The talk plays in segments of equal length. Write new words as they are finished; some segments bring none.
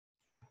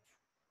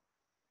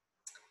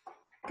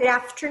Good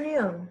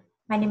afternoon.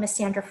 My name is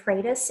Sandra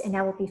Freitas, and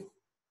I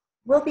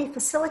will be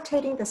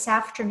facilitating this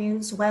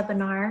afternoon's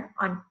webinar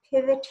on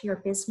Pivot Your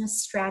Business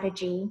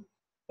Strategy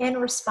in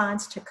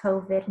response to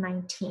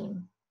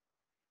COVID-19.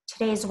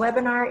 Today's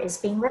webinar is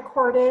being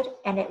recorded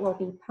and it will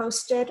be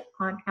posted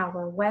on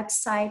our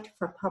website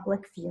for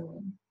public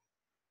viewing.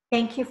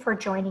 Thank you for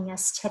joining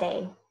us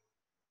today.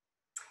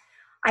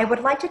 I would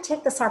like to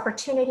take this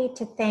opportunity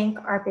to thank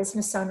our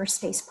business owner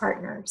space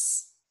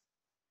partners.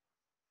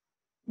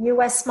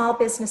 U.S. Small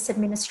Business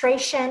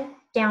Administration,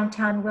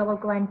 Downtown Willow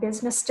Glen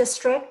Business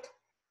District,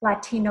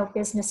 Latino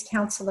Business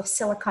Council of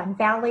Silicon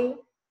Valley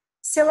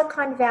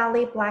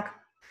Black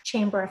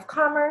Chamber of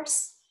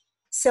Commerce,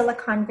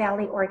 Silicon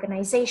Valley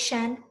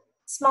Organization,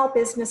 Small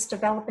Business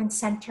Development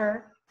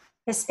Center,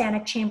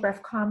 Hispanic Chamber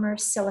of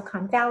Commerce,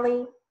 Silicon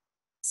Valley,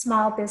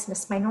 Small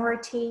Business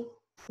Minority,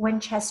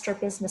 Winchester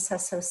Business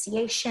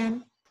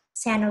Association,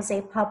 San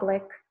Jose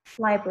Public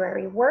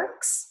Library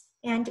Works,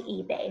 and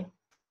eBay.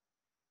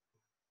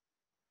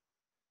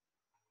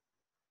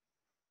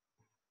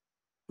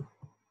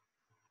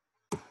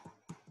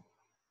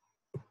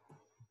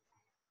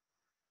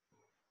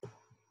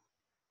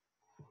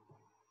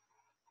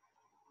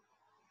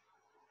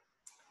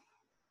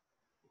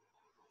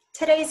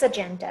 Today's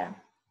agenda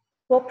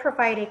will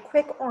provide a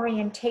quick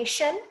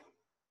orientation,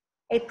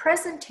 a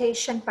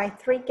presentation by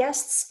 3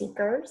 guest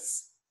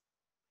speakers,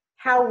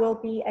 how we'll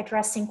be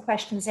addressing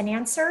questions and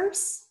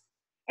answers,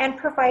 and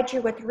provide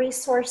you with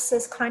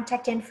resources,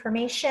 contact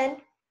information,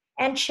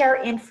 and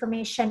share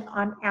information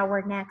on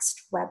our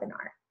next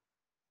webinar.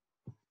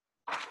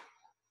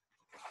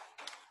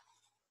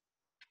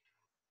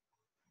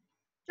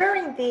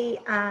 During the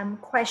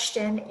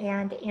question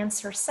and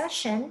answer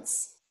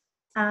sessions,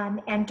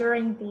 and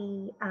during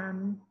the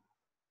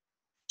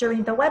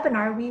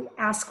webinar, we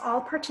ask all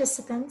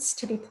participants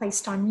to be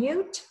placed on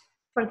mute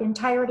for the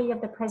entirety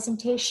of the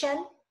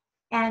presentation.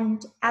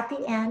 And at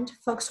the end,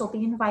 folks will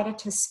be invited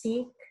to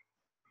speak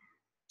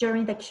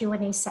during the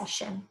Q&A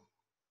session,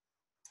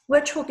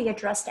 which will be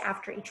addressed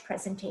after each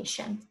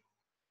presentation.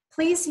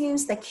 Please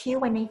use the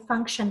Q&A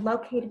function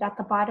located at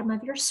the bottom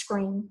of your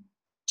screen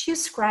to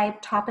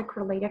scribe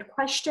topic-related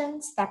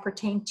questions that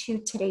pertain to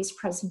today's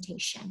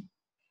presentation.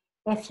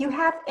 If you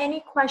have any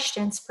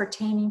questions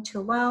pertaining to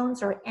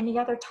loans or any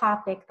other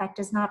topic that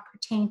does not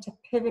pertain to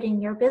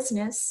pivoting your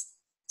business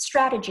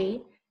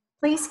strategy,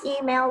 please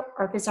email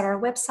or visit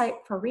our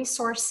website for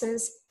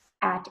resources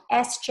at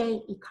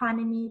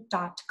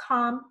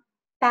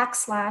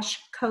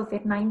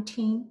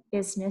sjeconomy.com/COVID-19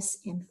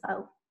 business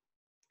info.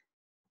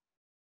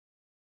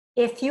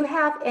 If you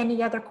have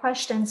any other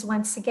questions,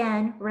 once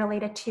again,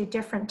 related to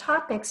different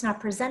topics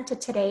not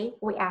presented today,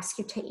 we ask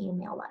you to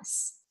email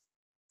us.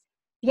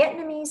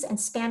 Vietnamese and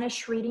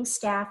Spanish reading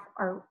staff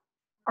are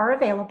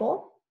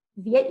available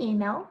via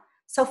email,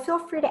 so feel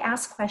free to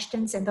ask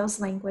questions in those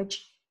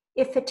languages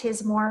if it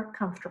is more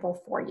comfortable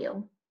for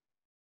you.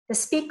 The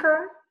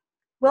speaker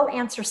will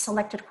answer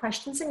selected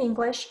questions in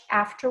English,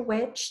 after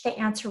which the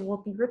answer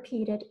will be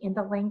repeated in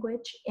the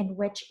language in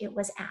which it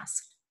was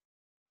asked.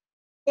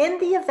 In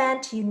the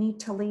event you need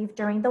to leave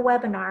during the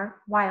webinar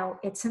while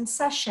it's in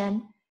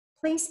session,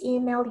 please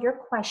email your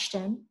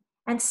question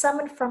and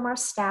someone from our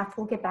staff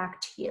will get back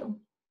to you.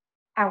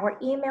 Our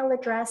email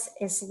address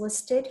is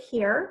listed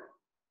here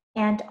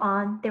and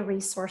on the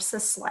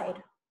resources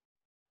slide.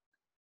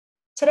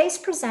 Today's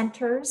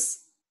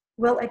presenters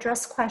will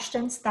address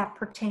questions that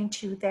pertain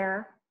to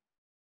their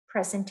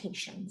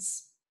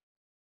presentations.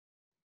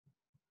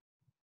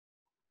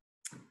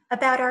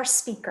 About our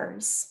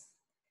speakers.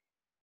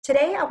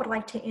 Today, I would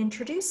like to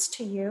introduce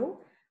to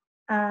you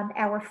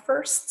our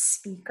first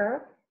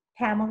speaker,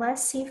 Pamela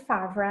C.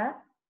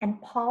 Favre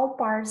and Paul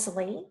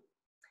Barsley.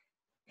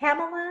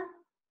 Pamela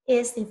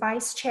is the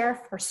Vice Chair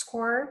for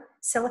SCORE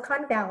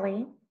Silicon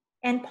Valley,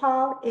 and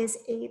Paul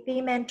is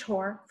the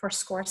mentor for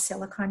SCORE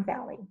Silicon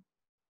Valley.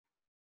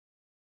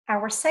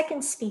 Our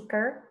second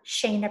speaker,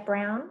 Shaina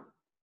Brown,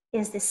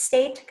 is the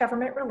State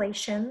Government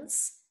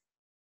Relations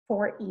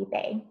for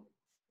eBay.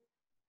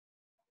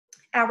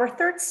 Our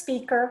third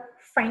speaker,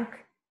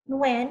 Frank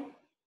Nguyen,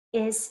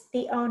 is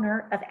the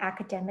owner of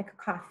Academic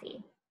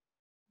Coffee.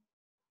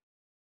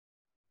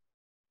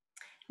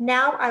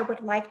 Now I would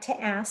like to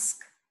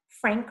ask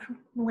Frank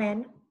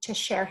Nguyen to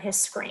share his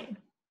screen.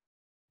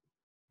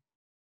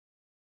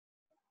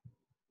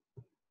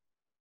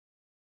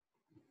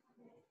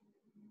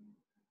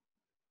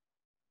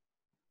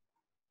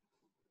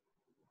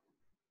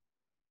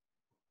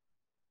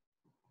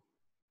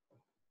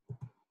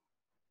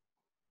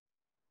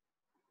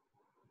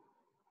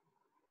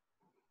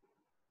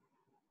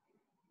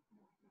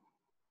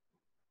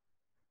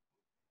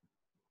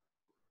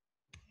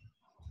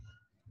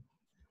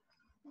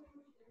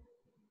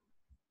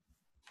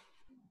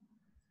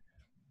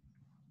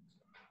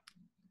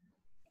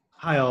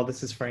 Hi all,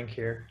 this is Frank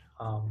here.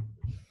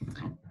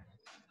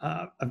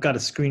 I've got a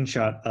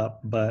screenshot up,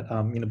 but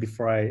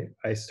before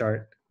I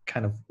start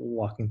kind of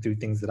walking through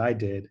things that I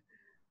did,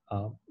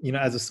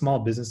 as a small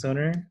business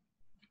owner,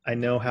 I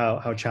know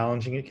how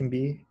challenging it can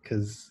be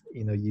because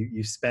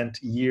you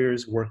spent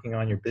years working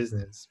on your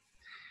business,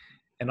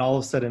 and all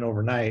of a sudden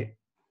overnight,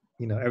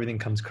 everything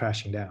comes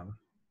crashing down.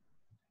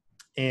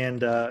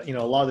 And a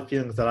lot of the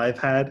feelings that I've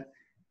had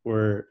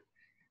were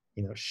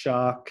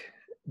shock,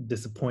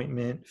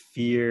 disappointment,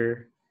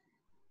 fear,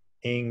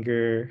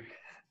 anger,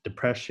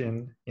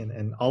 depression,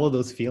 and all of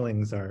those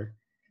feelings are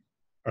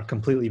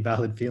completely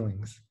valid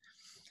feelings.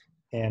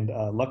 And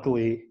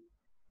luckily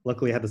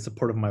I had the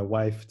support of my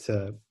wife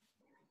to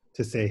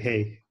say,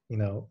 hey,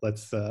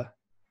 let's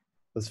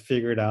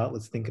figure it out.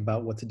 Let's think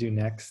about what to do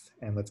next,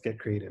 and let's get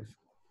creative.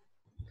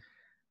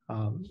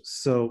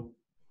 So,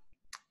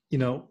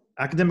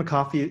 Academic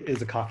Coffee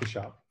is a coffee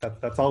shop.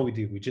 That's all we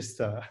do. We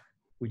just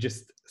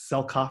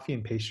sell coffee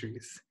and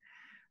pastries.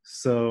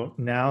 So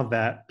now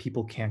that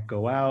people can't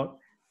go out,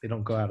 they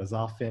don't go out as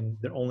often.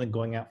 They're only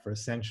going out for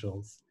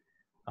essentials.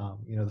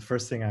 The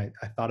first thing I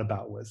thought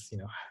about was,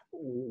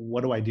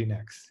 what do I do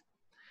next?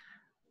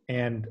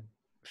 And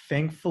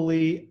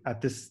thankfully, at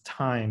this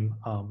time,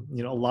 a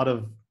lot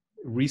of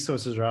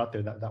resources are out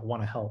there that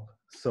want to help.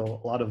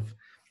 So a lot of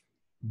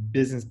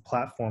business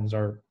platforms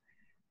are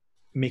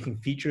making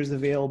features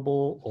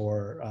available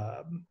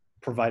or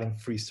providing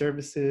free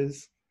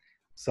services.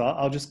 So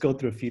I'll just go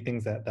through a few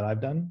things that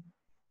I've done.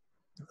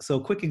 So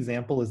a quick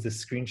example is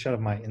this screenshot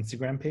of my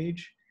Instagram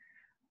page.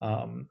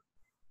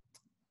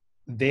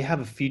 They have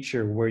a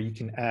feature where you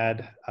can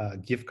add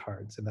gift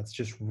cards, and that's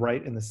just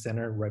right in the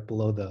center, right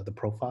below the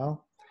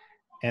profile.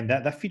 And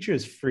that feature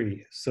is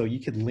free. So you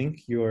could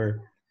link your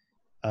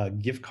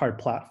gift card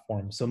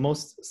platform. So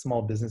most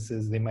small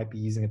businesses, they might be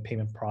using a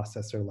payment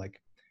processor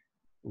like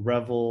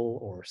Revel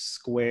or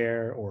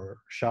Square or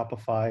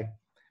Shopify.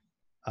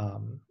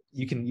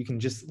 You can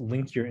just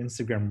link your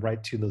Instagram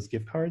right to those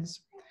gift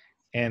cards.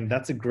 And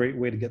that's a great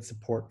way to get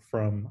support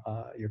from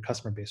your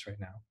customer base right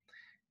now.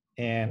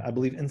 And I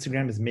believe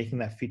Instagram is making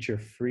that feature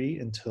free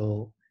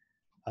until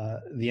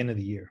the end of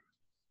the year.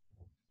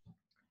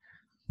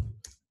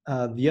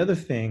 The other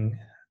thing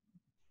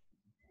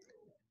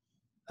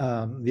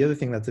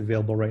that's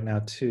available right now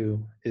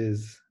too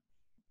is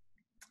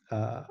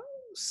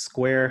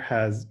Square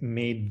has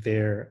made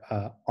their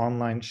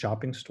online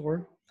shopping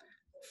store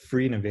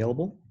free and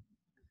available.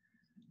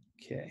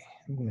 Okay,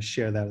 I'm going to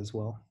share that as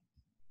well.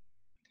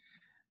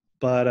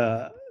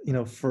 But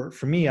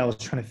for me, I was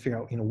trying to figure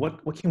out,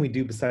 what can we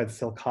do besides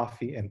sell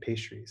coffee and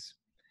pastries?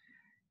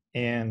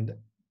 And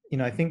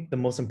I think the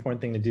most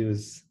important thing to do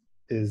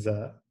is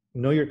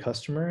know your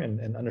customer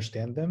and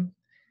understand them,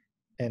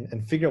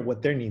 and figure out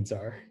what their needs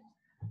are.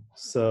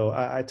 So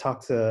I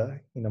talk to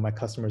my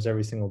customers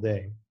every single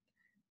day,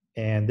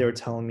 and they were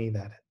telling me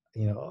that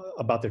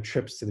about their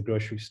trips to the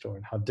grocery store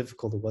and how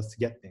difficult it was to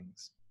get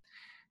things.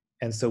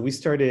 And so we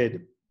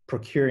started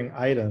procuring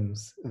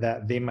items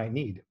that they might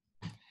need.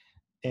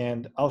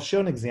 And I'll show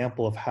an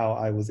example of how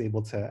I was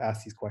able to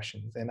ask these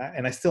questions. And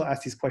I still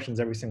ask these questions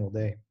every single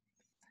day.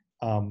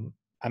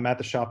 I'm at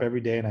the shop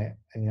every day, and I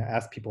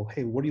ask people,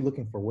 hey, what are you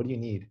looking for? What do you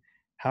need?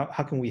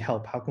 How can we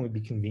help? How can we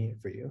be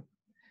convenient for you?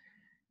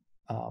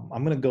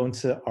 I'm going to go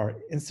into our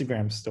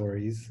Instagram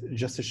stories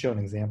just to show an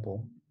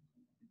example.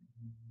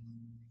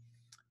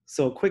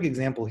 So a quick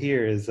example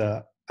here is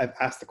I've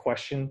asked a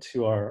question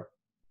to our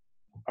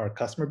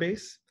customer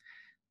base.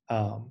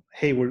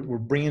 Hey, we're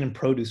bringing in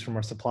produce from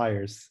our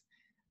suppliers.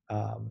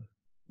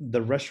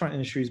 The restaurant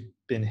industry has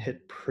been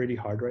hit pretty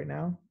hard right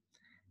now.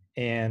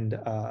 And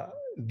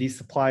these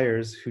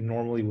suppliers who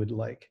normally would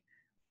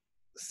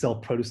sell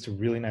produce to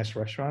really nice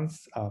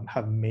restaurants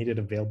have made it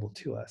available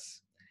to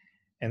us.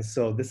 And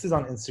so this is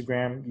on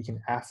Instagram. You can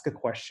ask a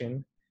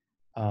question.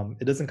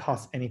 It doesn't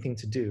cost anything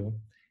to do.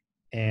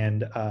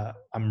 And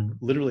I'm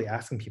literally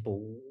asking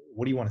people,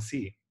 what do you want to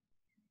see?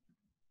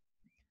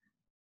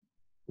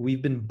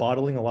 We've been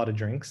bottling a lot of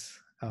drinks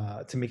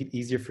to make it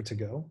easier for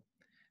to-go.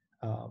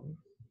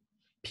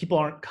 People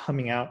aren't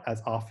coming out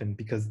as often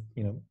because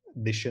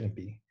they shouldn't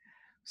be.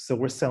 So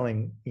we're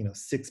selling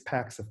 6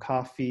 packs of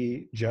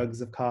coffee, jugs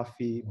of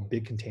coffee,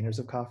 big containers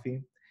of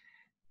coffee.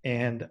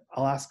 And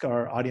I'll ask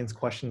our audience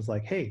questions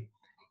like, hey,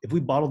 if we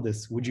bottled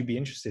this, would you be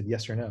interested?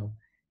 Yes or no?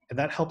 And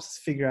that helps us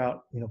figure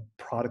out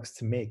products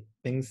to make.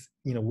 Things,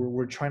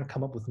 we're trying to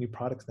come up with new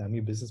products now,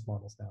 new business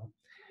models now.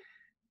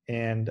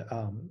 And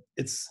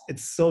it's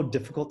so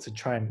difficult to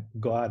try and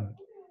go out and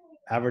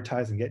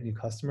advertise and get new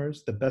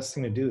customers. The best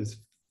thing to do is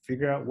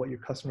figure out what your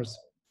customers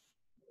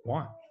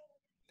want.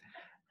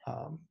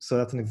 So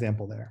that's an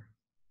example there.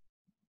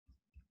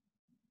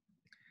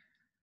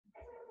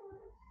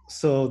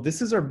 So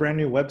this is our brand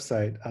new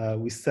website.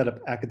 We set up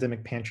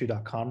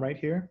academicpantry.com right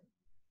here.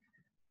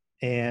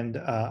 And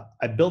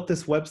I built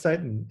this website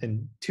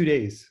in 2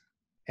 days,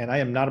 and I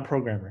am not a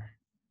programmer.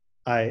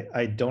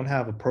 I don't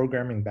have a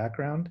programming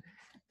background.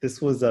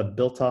 This was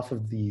built off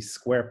of the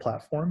Square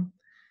platform.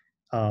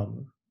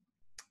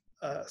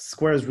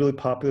 Square is really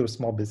popular with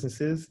small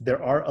businesses.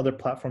 There are other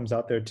platforms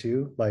out there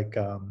too, like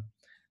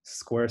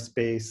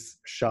Squarespace,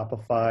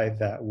 Shopify,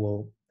 that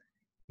will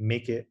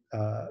make it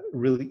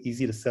really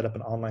easy to set up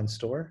an online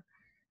store.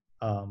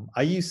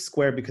 I use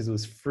Square because it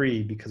was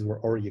free because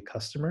we're already a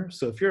customer.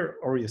 So if you're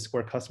already a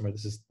Square customer,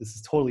 this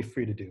is totally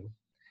free to do.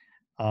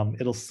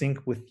 It'll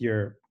sync with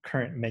your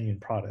current menu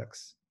and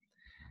products,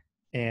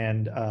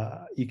 and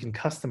you can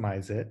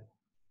customize it.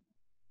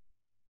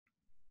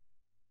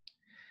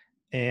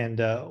 And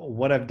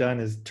what I've done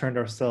is turned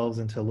ourselves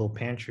into a little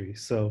pantry.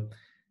 So,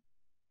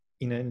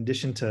 in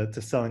addition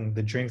to selling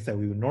the drinks that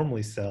we would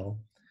normally sell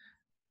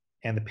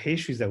and the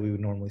pastries that we would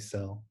normally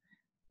sell,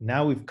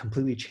 now we've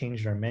completely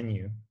changed our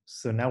menu.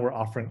 So now we're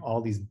offering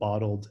all these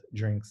bottled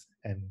drinks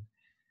and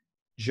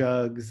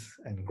jugs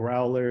and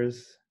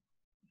growlers.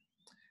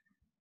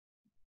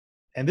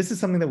 And this is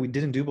something that we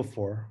didn't do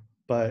before,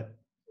 but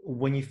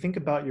when you think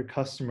about your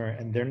customer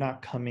and they're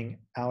not coming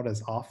out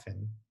as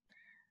often,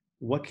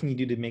 what can you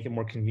do to make it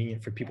more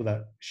convenient for people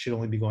that should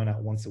only be going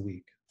out once a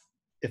week,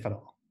 if at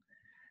all?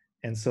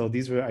 And so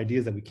these were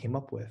ideas that we came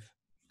up with.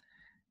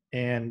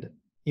 And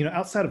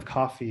outside of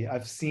coffee,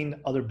 I've seen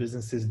other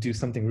businesses do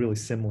something really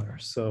similar.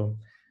 So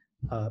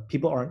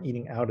people aren't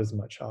eating out as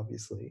much,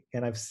 obviously.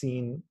 And I've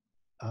seen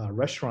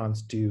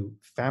restaurants do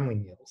family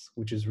meals,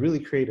 which is really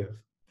creative.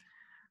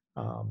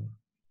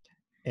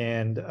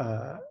 And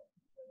a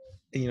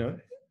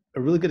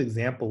really good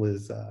example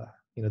is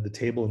the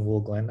table in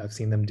Wool Glen. I've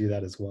seen them do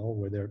that as well,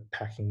 where they're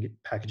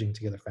packaging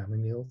together family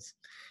meals.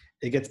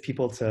 It gets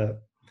people to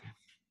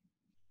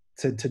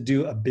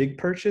do a big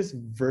purchase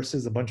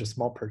versus a bunch of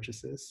small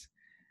purchases.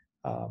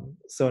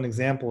 So an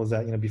example is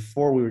that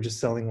before we were just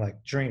selling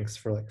like drinks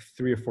for like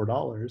 $3 or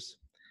 $4.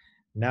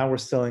 Now we're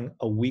selling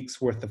a week's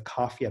worth of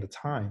coffee at a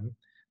time.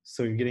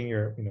 So you're getting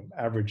your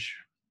average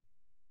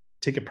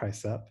ticket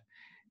price up.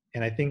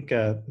 And I think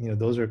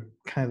those are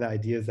kind of the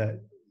ideas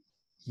that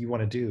you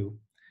want to do,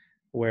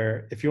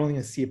 where if you're only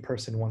going to see a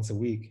person once a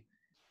week,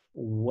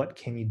 what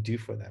can you do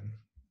for them?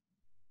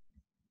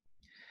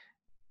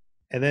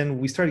 And then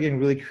we started getting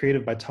really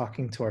creative by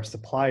talking to our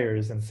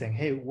suppliers and saying,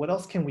 hey, what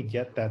else can we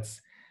get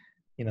that's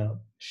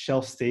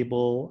shelf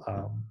stable,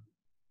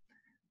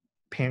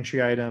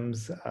 pantry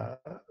items,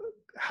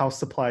 house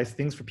supplies,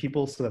 things for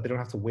people so that they don't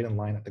have to wait in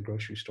line at the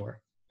grocery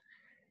store.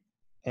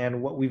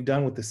 And what we've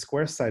done with the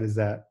Square site is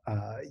that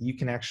you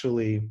can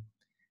actually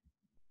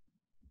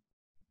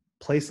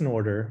place an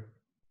order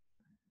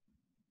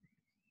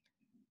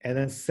and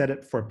then set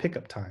it for a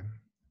pickup time.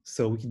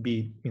 So we could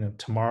be,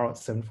 tomorrow at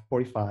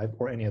 7:45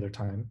 or any other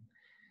time.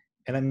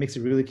 And that makes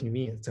it really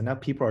convenient. So now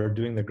people are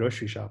doing their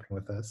grocery shopping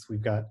with us.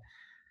 We've got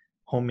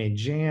homemade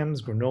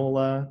jams,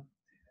 granola.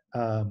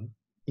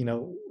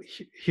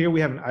 Here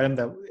we have an item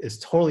that is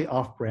totally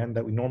off-brand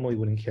that we normally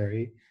wouldn't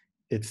carry.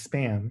 It's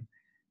Spam.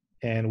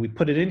 And we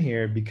put it in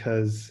here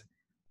because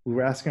we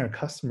were asking our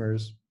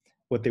customers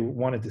what they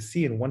wanted to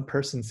see. And one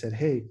person said,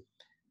 hey,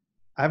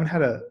 I haven't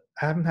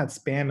had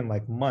Spam in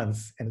like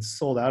months and it's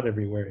sold out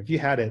everywhere. If you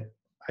had it,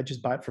 I'd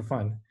just buy it for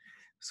fun.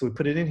 So we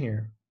put it in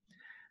here.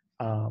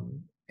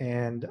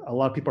 And a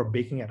lot of people are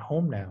baking at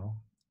home now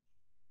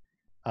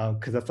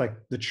because that's like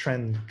the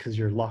trend, because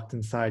you're locked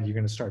inside, you're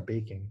going to start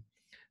baking.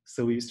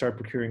 So we start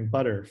procuring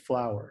butter,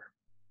 flour.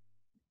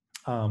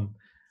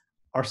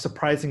 Our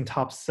surprising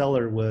top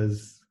seller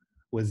was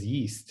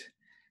yeast.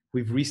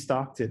 We've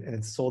restocked it and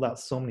it's sold out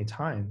so many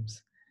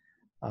times.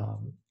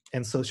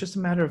 And so it's just a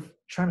matter of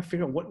trying to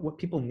figure out what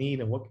people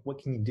need and what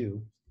can you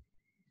do.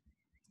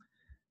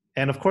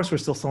 And of course, we're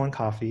still selling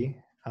coffee.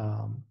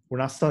 We're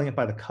not selling it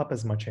by the cup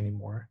as much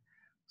anymore.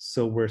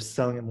 So we're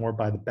selling it more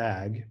by the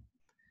bag.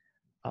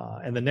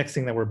 And the next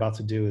thing that we're about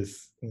to do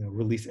is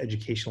release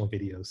educational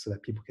videos so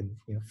that people can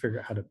figure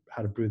out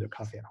how to brew their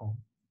coffee at home.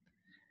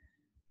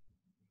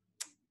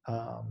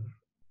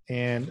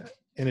 And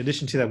in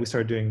addition to that, we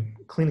started doing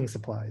cleaning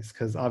supplies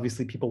because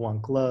obviously people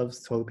want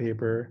gloves, toilet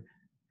paper,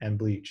 and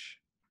bleach.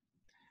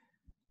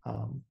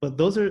 But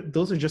those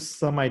are just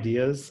some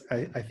ideas.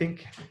 I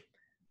think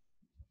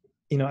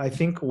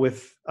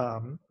with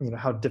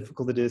how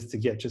difficult it is to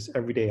get just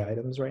everyday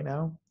items right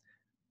now,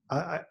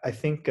 I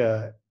think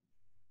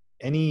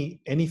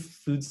any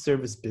food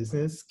service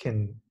business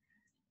can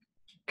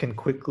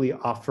quickly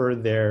offer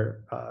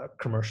their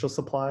commercial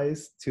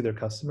supplies to their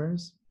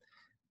customers,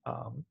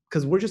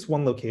 because we're just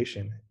one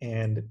location,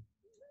 and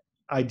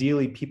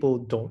ideally people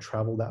don't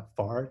travel that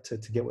far to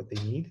get what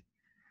they need.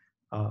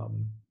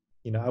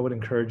 I would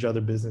encourage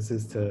other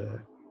businesses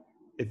to,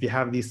 if you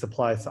have these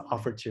supplies, to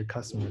offer it to your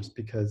customers,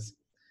 because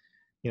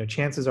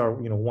chances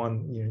are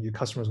your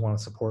customers want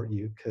to support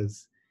you,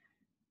 because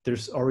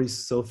there's already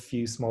so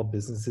few small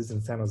businesses in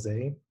San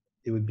Jose.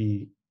 It would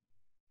be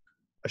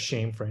a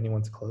shame for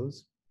anyone to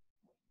close.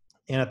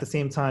 And at the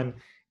same time,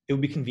 it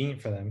would be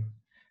convenient for them.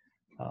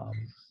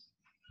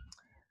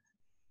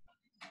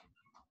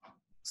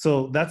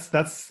 So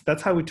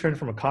that's how we turned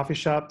from a coffee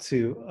shop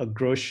to a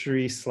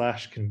grocery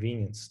 /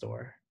 convenience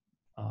store.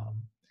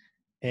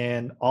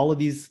 And all of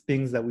these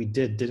things that we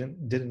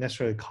didn't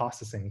necessarily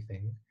cost us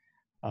anything.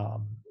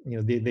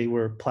 They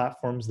were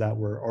platforms that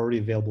were already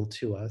available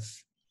to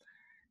us.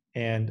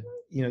 And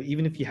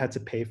even if you had to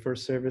pay for a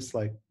service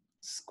like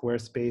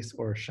Squarespace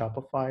or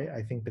Shopify,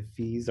 I think the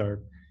fees are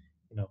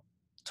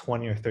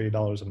 $20 or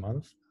 $30 a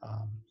month.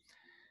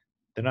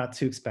 They're not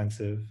too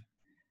expensive.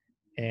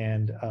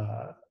 And,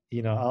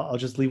 I'll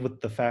just leave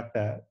with the fact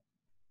that,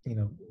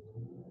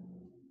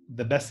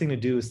 the best thing to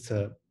do is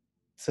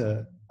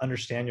to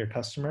understand your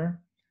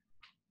customer,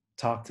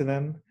 talk to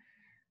them,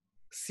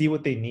 see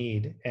what they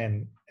need,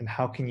 and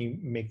how can you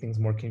make things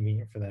more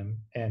convenient for them.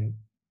 And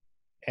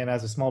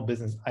as a small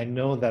business, I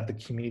know that the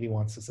community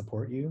wants to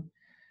support you.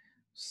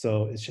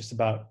 So it's just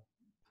about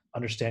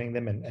understanding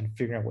them and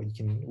figuring out what you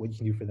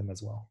can do for them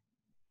as well.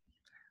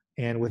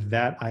 And with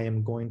that, I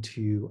am going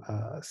to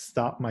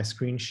stop my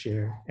screen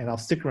share, and I'll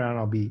stick around.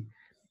 I'll be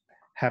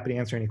happy to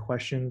answer any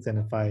questions. And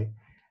if I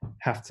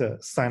have to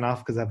sign off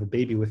because I have a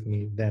baby with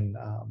me, then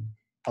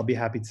I'll be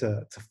happy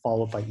to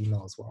follow up by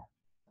email as well.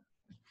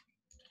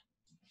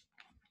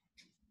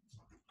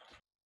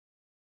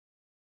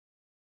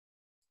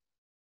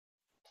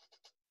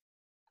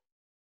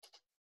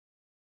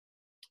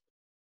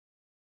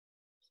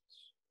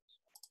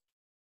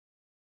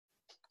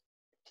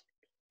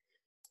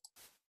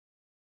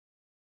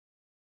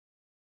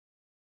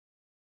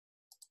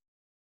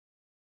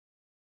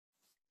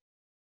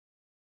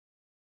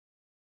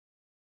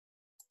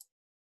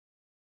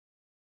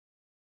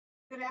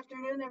 Good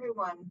afternoon,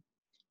 everyone.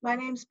 My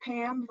name's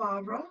Pam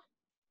Vavra,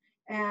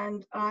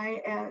 and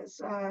I, as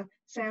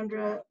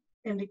Sandra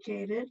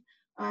indicated,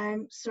 I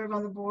serve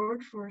on the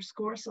board for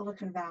SCORE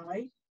Silicon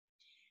Valley.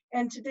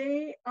 And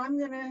today I'm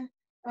going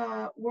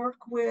to work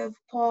with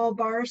Paul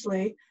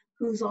Barsley,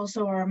 who's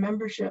also our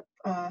membership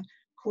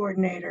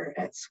coordinator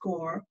at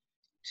SCORE,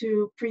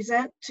 to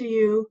present to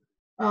you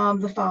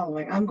the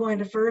following. I'm going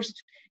to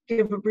first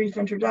give a brief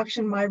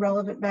introduction, my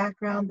relevant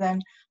background, then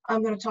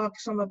I'm going to talk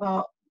some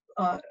about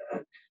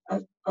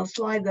a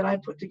slide that I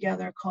put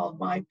together called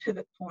My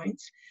Pivot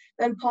Points.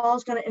 Then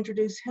Paul's going to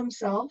introduce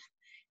himself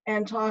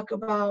and talk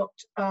about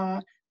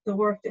the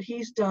work that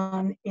he's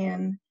done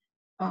in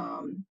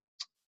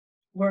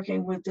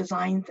working with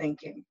design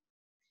thinking.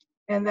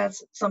 And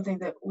that's something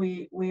that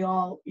we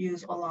all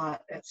use a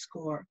lot at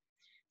SCORE.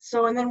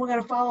 So, and then we're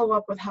going to follow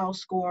up with how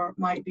SCORE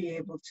might be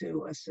able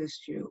to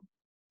assist you.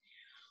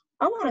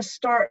 I want to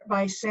start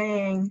by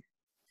saying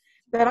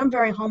that I'm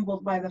very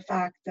humbled by the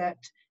fact that,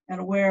 and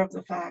aware of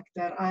the fact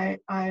that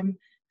I'm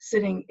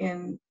sitting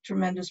in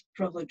tremendous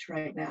privilege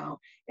right now,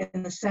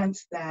 in the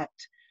sense that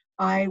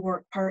I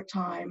work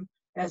part-time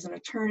as an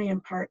attorney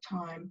and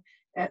part-time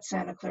at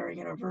Santa Clara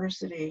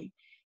University.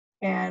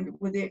 And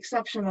with the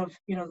exception of,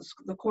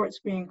 the courts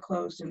being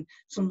closed and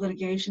some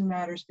litigation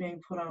matters being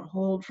put on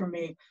hold for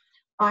me,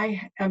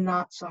 I am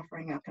not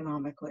suffering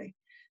economically.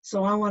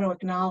 So I want to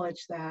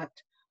acknowledge that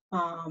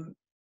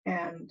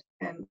and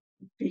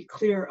be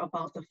clear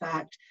about the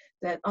fact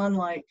that,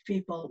 unlike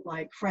people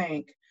like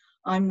Frank,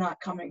 I'm not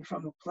coming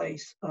from a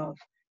place of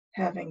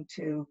having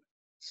to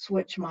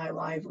switch my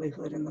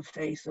livelihood in the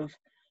face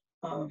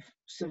of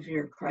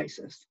severe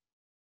crisis.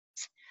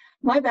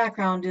 My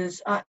background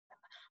is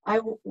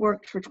I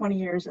worked for 20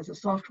 years as a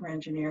software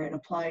engineer in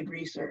applied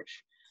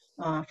research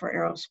for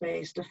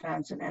aerospace,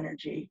 defense, and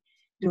energy,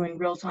 doing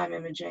real-time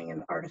imaging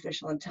and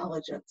artificial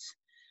intelligence.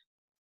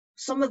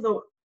 Some of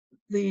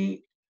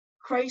the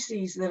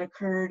crises that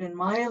occurred in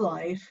my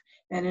life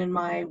and in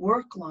my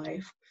work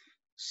life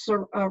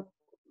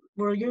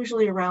were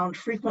usually around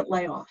frequent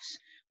layoffs.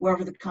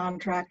 Wherever the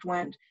contract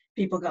went,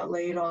 people got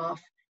laid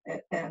off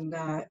and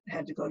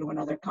had to go to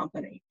another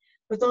company.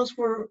 But those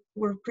were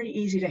pretty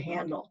easy to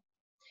handle.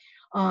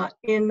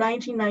 In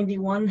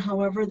 1991,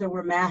 however, there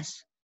were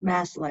mass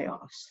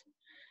layoffs.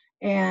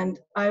 And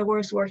I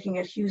was working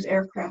at Hughes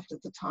Aircraft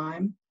at the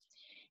time.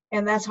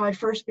 And that's how I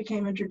first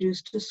became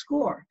introduced to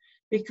SCORE,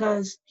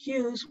 because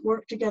Hughes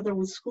worked together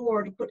with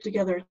SCORE to put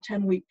together a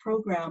 10-week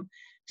program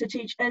to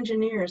teach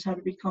engineers how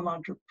to become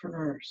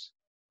entrepreneurs.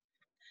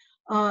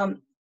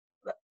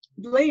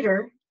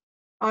 Later,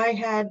 I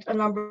had a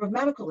number of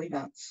medical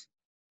events.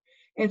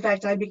 In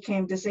fact, I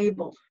became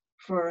disabled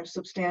for a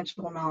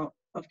substantial amount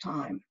of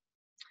time.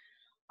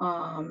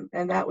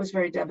 And that was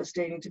very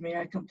devastating to me.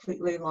 I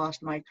completely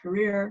lost my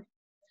career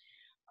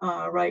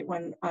right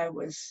when I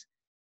was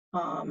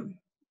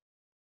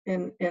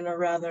in a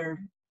rather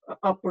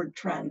upward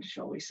trend,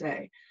 shall we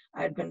say.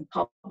 I'd been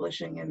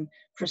publishing in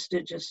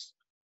prestigious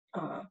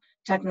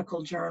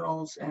technical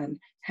journals, and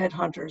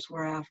headhunters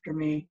were after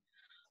me.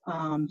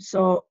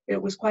 So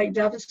it was quite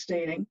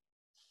devastating.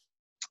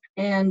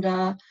 And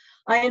I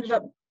ended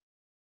up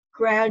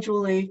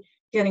gradually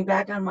getting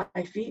back on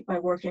my feet by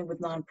working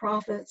with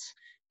nonprofits,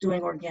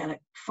 doing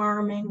organic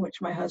farming,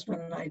 which my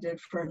husband and I did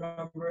for a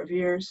number of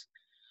years.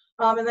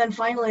 And then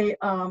finally,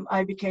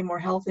 I became more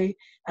healthy,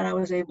 and I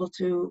was able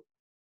to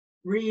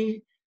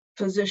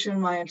reposition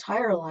my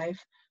entire life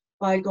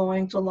by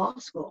going to law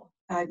school.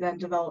 I then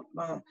developed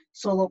a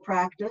solo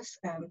practice,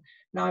 and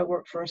now I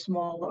work for a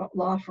small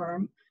law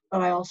firm,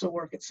 but I also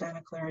work at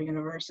Santa Clara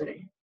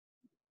University.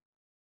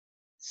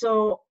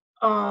 So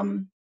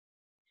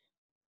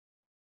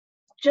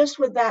just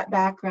with that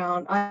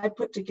background, I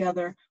put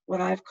together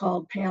what I've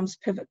called Pam's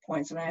Pivot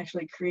Points, and I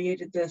actually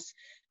created this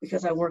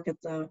because I work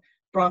at the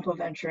Bronco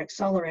Venture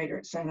Accelerator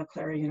at Santa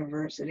Clara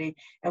University,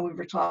 and we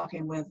were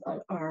talking with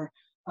our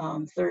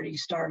 30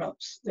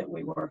 startups that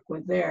we work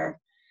with there.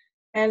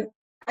 And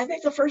I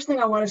think the first thing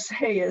I want to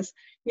say is,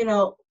 you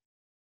know,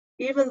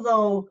 even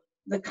though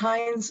the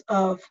kinds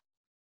of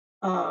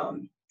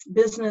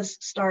business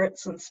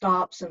starts and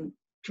stops and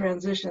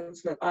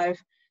transitions that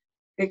I've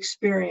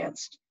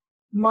experienced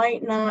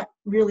might not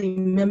really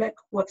mimic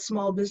what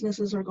small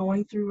businesses are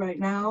going through right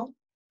now,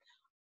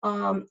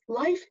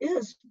 life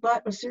is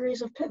but a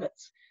series of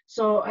pivots.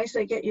 So I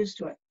say get used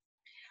to it.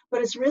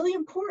 But it's really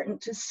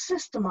important to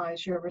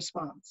systemize your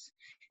response.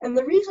 And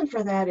the reason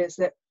for that is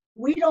that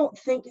we don't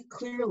think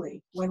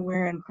clearly when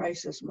we're in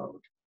crisis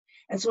mode.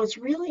 And so it's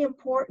really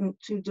important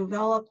to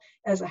develop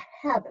as a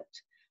habit,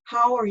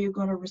 how are you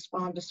going to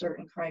respond to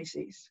certain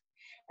crises?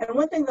 And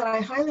one thing that I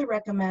highly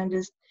recommend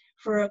is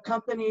for a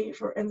company,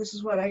 and this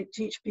is what I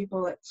teach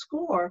people at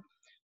SCORE,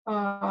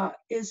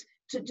 is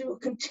to do a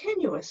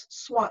continuous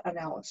SWOT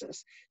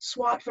analysis.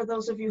 SWOT, for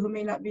those of you who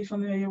may not be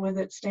familiar with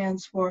it,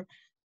 stands for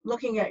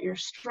looking at your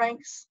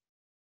strengths,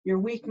 your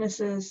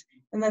weaknesses,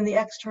 and then the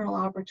external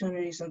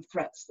opportunities and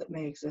threats that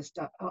may exist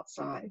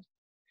outside.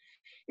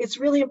 It's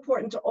really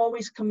important to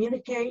always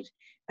communicate,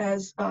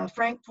 as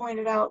Frank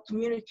pointed out,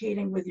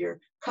 communicating with your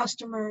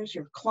customers,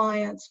 your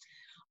clients.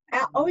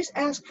 Always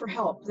ask for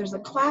help. There's a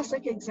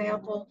classic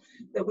example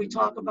that we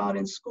talk about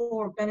in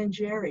SCORE, Ben and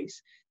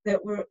Jerry's, that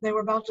they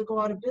were about to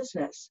go out of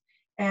business.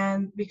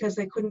 And because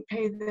they couldn't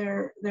pay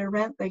their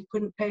rent, they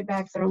couldn't pay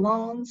back their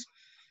loans.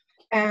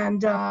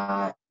 And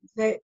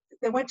they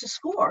went to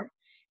SCORE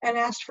and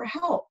asked for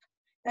help.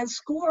 And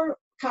SCORE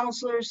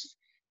counselors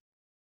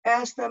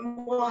asked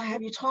them, well,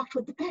 have you talked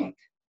with the bank?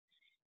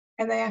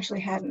 And they actually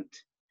hadn't.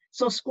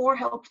 So SCORE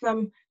helped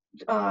them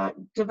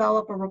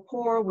develop a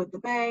rapport with the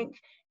bank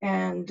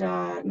and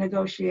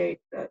negotiate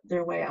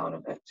their way out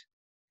of it.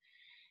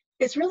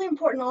 It's really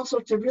important also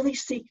to really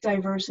seek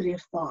diversity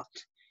of thought.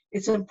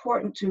 It's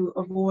important to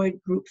avoid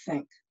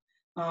groupthink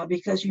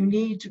because you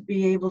need to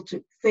be able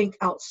to think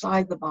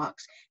outside the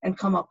box and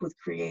come up with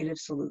creative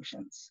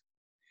solutions.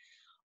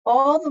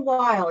 All the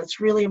while, it's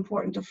really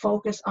important to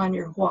focus on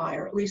your why,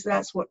 or at least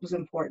that's what was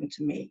important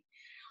to me.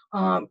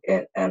 And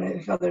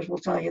if others will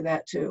tell you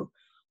that too.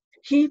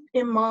 Keep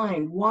in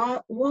mind,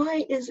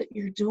 why is it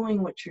you're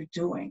doing what you're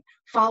doing?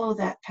 Follow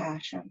that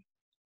passion.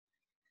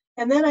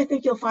 And then I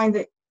think you'll find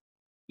that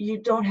you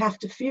don't have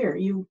to fear.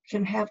 You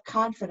can have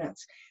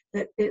confidence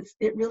that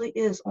it really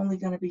is only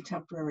going to be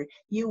temporary.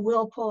 You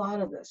will pull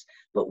out of this.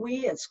 But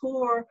we at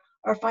SCORE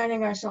are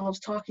finding ourselves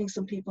talking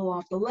some people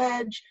off the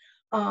ledge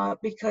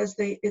because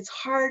it's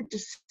hard to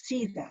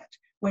see that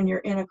when you're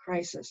in a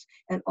crisis,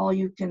 and all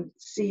you can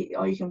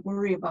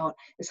worry about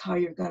is how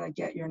you're going to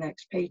get your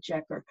next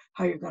paycheck or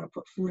how you're going to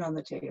put food on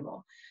the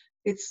table.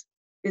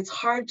 It's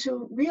hard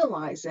to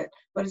realize it,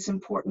 but it's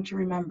important to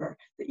remember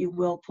that you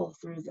will pull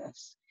through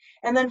this.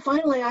 And then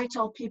finally, I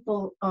tell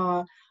people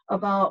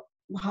about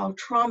how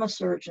trauma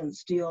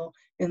surgeons deal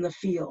in the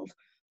field.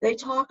 They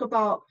talk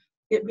about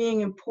it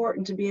being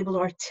important to be able to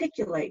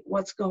articulate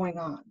what's going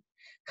on.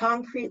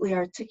 Concretely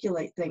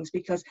articulate things,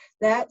 because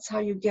that's how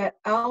you get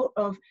out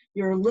of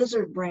your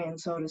lizard brain,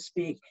 so to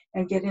speak,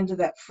 and get into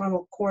that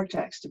frontal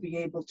cortex to be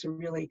able to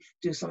really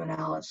do some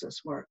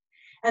analysis work.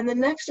 And the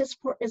next,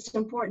 it's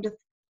important to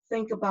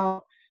think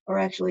about, or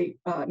actually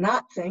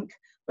not think,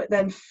 but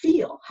then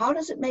feel. How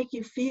does it make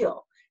you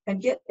feel?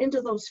 And get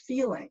into those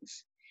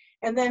feelings.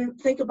 And then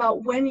think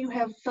about when you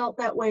have felt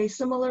that way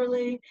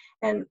similarly,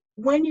 and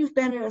when you've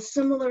been in a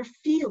similar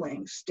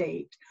feeling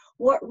state,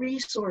 what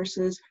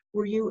resources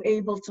were you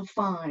able to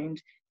find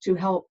to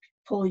help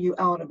pull you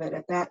out of it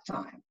at that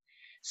time?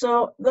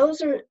 So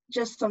those are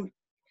just some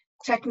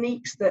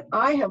techniques that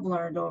I have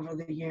learned over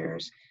the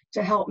years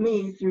to help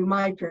me through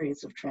my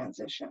periods of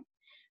transition.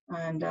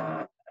 And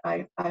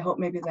I hope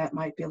maybe that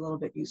might be a little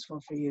bit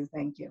useful for you.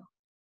 Thank you.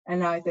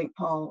 And I think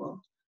Paul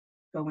will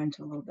go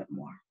into a little bit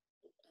more.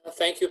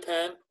 Thank you,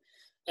 Pam,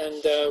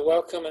 and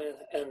welcome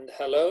and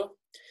hello.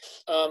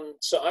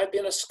 So I've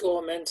been a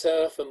SCORE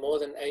mentor for more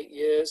than 8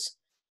 years.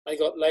 I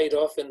got laid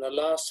off in the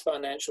last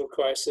financial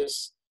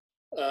crisis,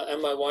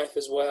 and my wife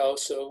as well.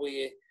 So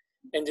we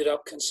ended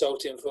up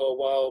consulting for a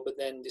while, but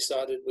then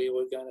decided we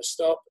were going to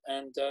stop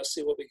and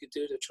see what we could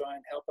do to try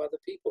and help other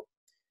people.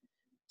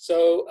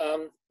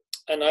 So,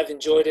 and I've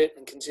enjoyed it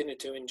and continue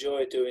to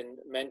enjoy doing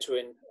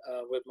mentoring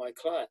with my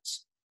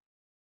clients.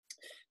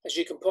 As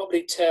you can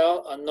probably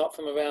tell, I'm not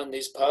from around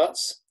these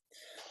parts,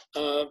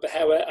 but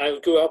however, I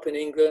grew up in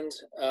England,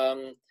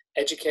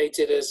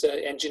 educated as an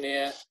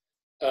engineer,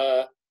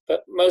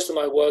 but most of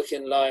my work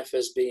in life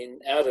has been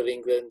out of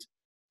England,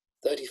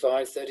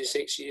 35,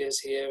 36 years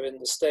here in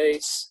the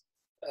States,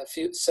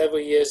 several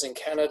years in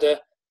Canada,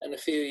 and a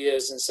few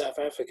years in South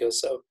Africa.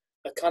 So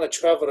I kind of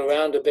traveled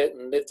around a bit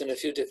and lived in a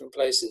few different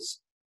places.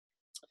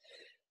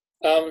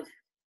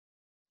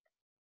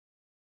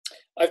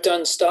 I've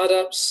done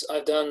startups,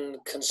 I've done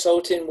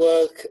consulting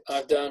work,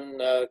 I've done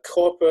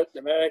corporate in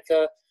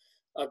America,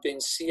 I've been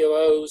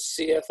COOs,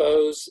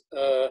 CFOs,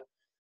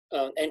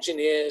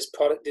 engineers,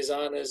 product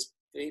designers,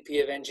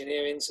 VP of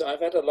engineering. So I've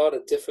had a lot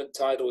of different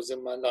titles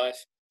in my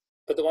life.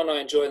 but the one I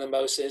enjoy the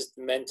most is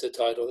the mentor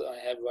title that I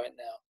have right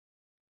now.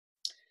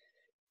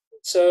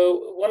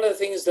 So one of the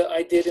things that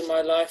I did in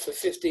my life for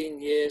 15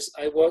 years,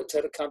 I worked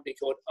at a company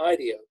called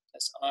IDEO,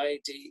 that's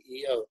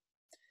IDEO.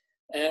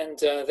 And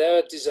they're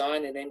a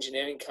design and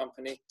engineering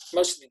company,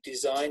 mostly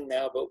design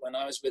now, but when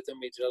I was with them,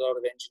 we did a lot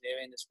of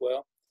engineering as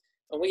well.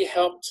 And we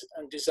helped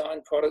and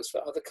designed products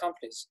for other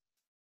companies.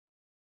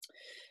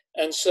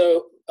 And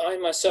so I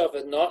myself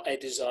am not a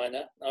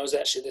designer. I was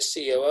actually the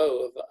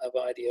COO of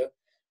IDEO.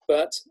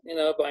 But, you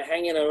know, by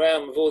hanging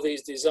around with all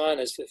these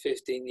designers for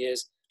 15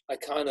 years, I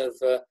kind of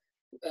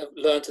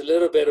learned a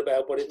little bit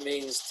about what it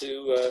means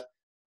to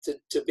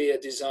be a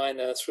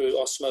designer through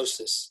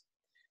osmosis.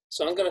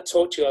 So I'm going to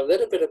talk to you a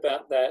little bit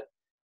about that.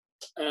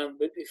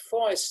 But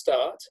before I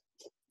start,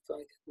 if I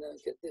can now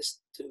get this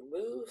to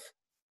move,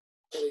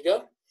 there we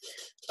go.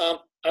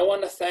 I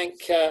want to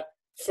thank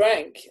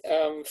Frank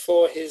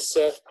for his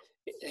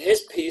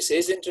piece,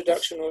 his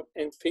introduction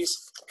and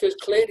piece, because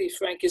clearly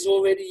Frank is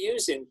already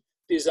using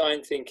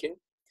design thinking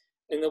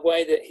in the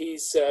way that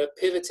he's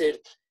pivoted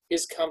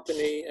his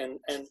company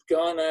and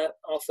gone out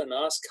off and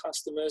asked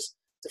customers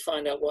to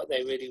find out what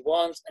they really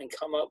want and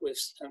come up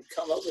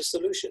with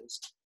solutions.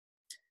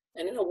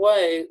 And in a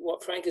way,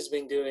 what Frank has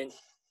been doing,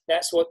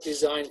 that's what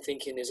design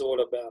thinking is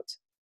all about.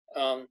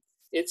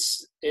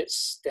 It's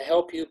to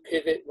help you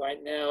pivot right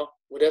now,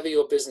 whatever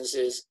your business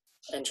is,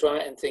 and try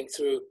and think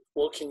through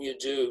what can you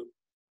do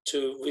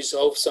to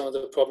resolve some of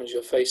the problems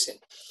you're facing.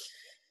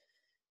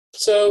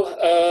 So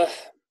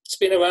it's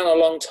been around a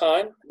long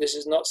time. This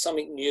is not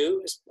something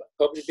new. It's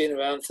probably been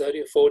around 30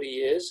 or 40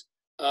 years.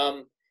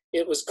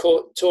 It was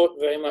taught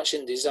very much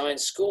in design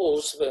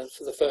schools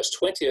for the first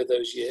 20 of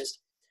those years.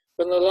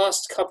 But in the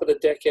last couple of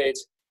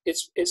decades,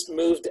 it's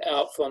moved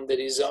out from the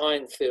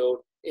design field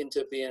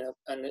into being,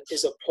 and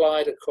is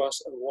applied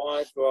across a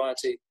wide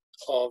variety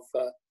of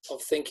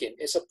thinking.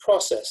 It's a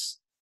process.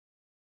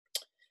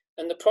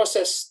 And the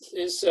process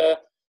is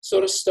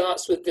sort of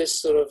starts with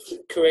this sort of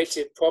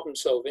creative problem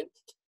solving.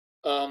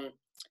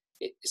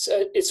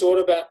 It's all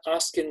about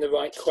asking the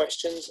right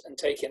questions and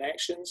taking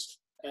actions.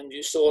 And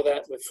you saw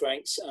that with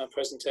Frank's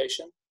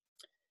presentation.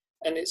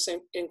 And it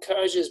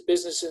encourages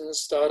businesses and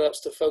startups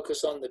to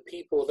focus on the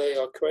people they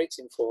are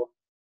creating for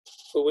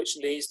which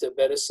leads to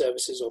better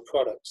services or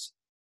products.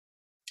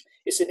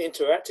 It's an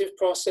interactive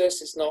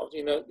process. It's not,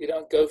 you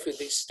don't go through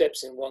these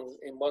steps in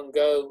one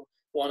go,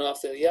 one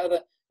after the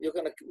other. You're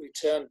going to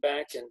return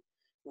back and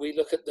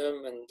relook at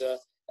them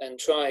and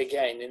try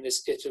again in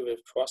this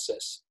iterative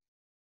process.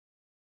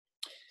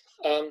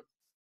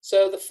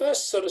 So the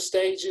first sort of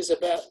stage is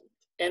about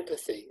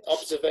empathy,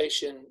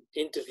 observation,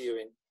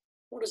 interviewing.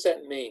 What does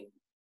that mean?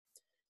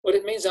 Well,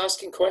 it means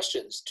asking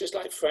questions, just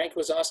like Frank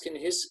was asking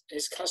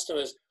his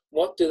customers,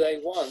 what do they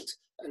want?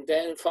 And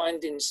then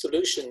finding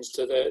solutions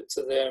to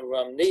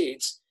their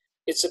needs.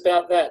 It's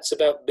about that. It's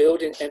about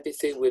building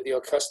empathy with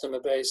your customer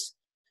base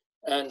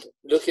and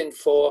looking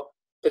for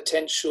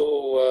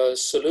potential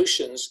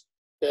solutions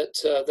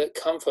that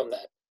come from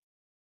that.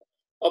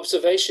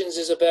 Observations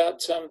is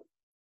about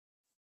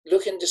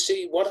looking to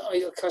see what are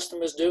your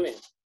customers doing.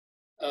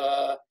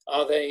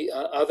 Are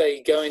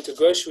they going to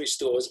grocery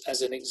stores,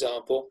 as an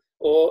example,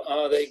 or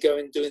are they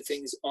doing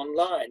things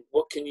online?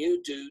 What can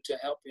you do to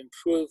help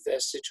improve their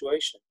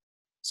situation?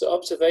 So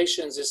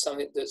observations is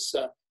something that's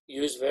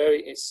used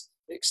very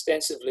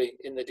extensively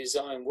in the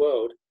design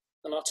world,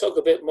 and I'll talk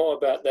a bit more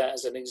about that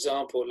as an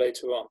example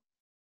later on.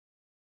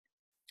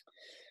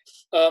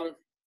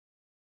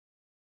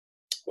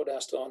 What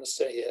else do I want to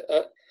say here?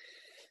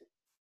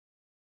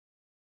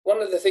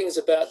 One of the things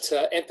about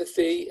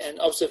empathy and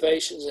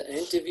observations and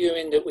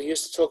interviewing that we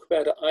used to talk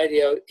about at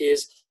IDEO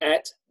is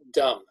act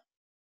dumb.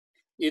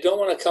 You don't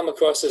want to come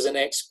across as an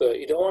expert.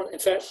 You don't want, in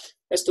fact,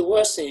 that's the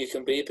worst thing you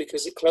can be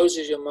because it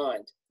closes your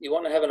mind. You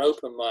want to have an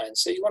open mind.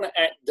 So you want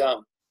to act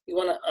dumb. You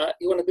want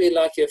to be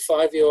like a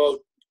 5-year-old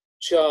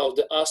child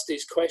that asks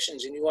these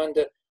questions and you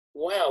wonder,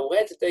 wow,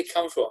 where did they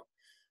come from?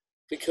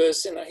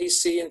 Because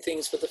he's seeing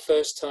things for the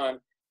first time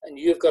and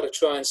you've got to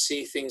try and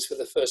see things for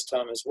the first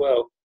time as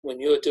well when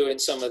you're doing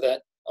some of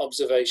that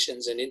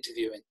observations and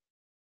interviewing.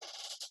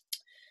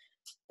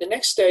 The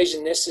next stage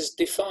in this is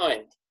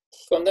define.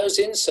 From those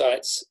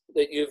insights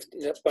that you've,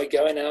 by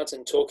going out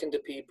and talking to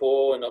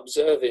people and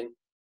observing,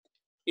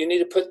 you need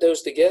to put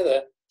those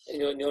together in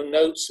your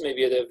notes,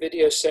 maybe the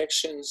video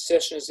sessions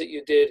that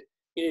you did.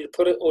 You need to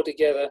put it all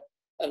together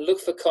and look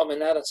for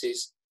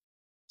commonalities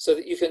so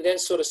that you can then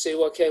sort of say,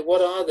 well, okay,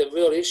 what are the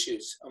real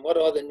issues and what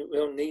are the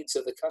real needs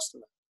of the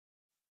customer?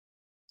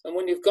 And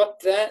when you've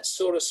got that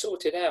sort of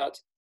sorted out,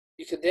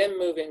 you can then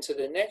move into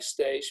the next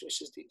stage,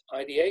 which is the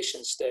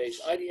ideation stage.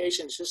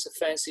 Ideation is just a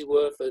fancy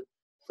word for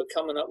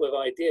coming up with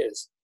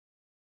ideas.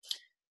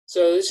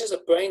 So this is a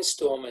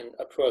brainstorming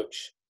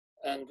approach.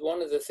 And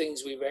one of the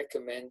things we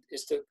recommend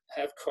is to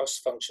have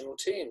cross-functional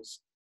teams.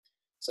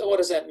 So what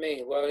does that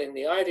mean? Well, in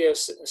the IDEO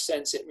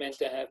sense, it meant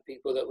to have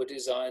people that were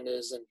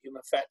designers and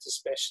human factors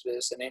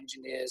specialists and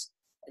engineers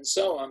and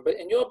so on. But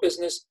in your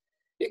business,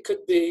 it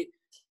could be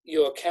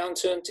your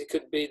accountant. It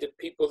could be the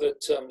people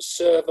that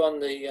serve on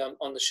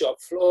the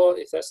shop floor,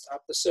 if that's the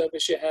type of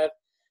service you have.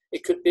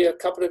 It could be a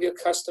couple of your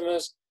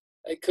customers.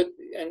 It could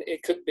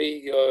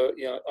be your,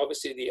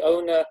 obviously the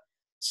owner.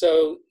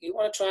 So you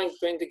want to try and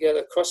bring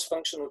together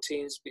cross-functional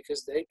teams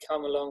because they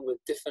come along with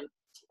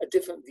a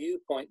different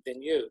viewpoint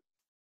than you.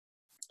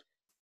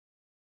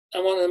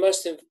 And one of the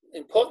most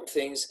important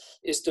things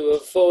is to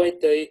avoid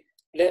the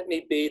let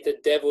me be the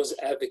devil's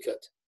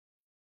advocate.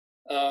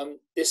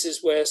 This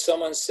is where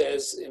someone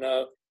says,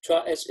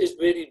 it's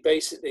really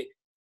basically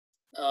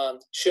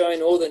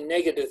showing all the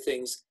negative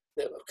things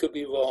that could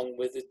be wrong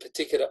with the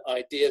particular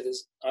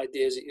ideas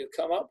that you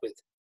come up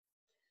with.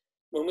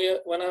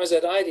 When I was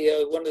at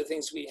IDEO, one of the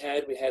things we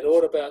had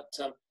all about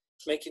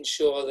making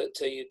sure that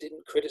you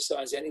didn't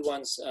criticize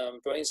anyone's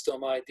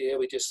brainstorm idea.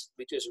 We just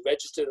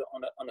registered it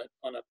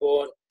on a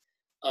board.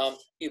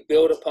 You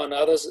build upon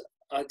others'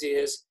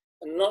 ideas,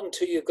 and not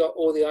until you've got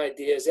all the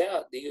ideas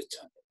out do you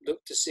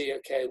look to see,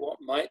 okay,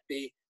 what might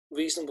be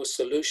reasonable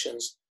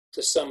solutions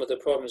to some of the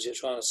problems you're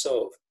trying to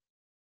solve.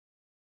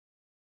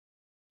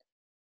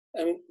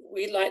 And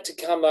we like to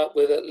come up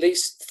with at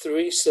least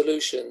 3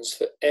 solutions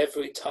for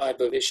every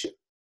type of issue.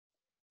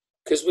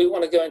 Because we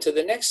want to go into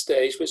the next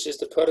stage, which is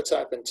the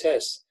prototype and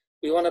test.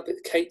 We want to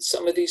take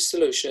some of these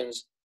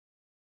solutions,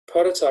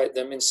 prototype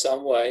them in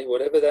some way,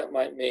 whatever that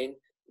might mean.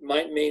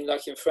 Might mean,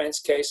 like in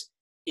Frank's case,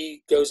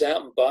 he goes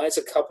out and buys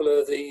a couple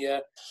of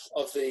the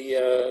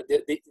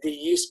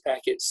yeast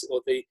packets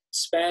or the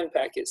spam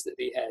packets that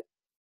he had,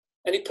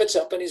 and he puts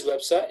up on his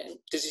website, and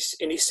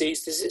he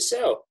sees, does it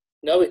sell?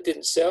 No, it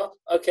didn't sell.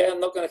 Okay, I'm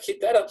not going to keep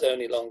that up there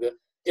any longer.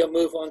 He'll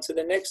move on to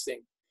the next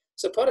thing.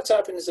 So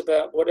prototyping is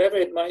about whatever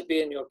it might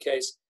be in your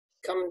case.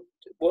 Come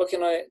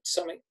working on it,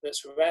 something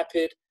that's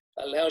rapid,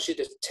 allows you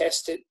to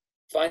test it,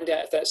 find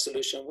out if that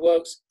solution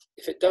works.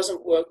 If it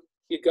doesn't work,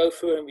 you go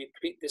through and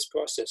repeat this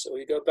process, or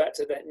you go back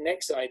to that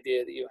next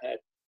idea that you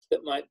had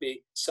that might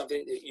be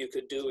something that you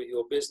could do with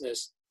your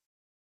business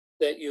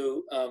that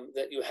you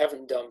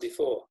haven't done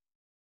before.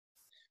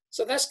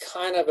 So that's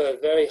kind of a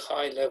very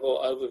high level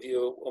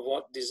overview of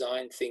what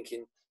design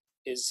thinking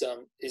is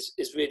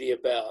really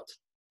about.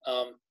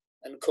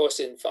 And of course,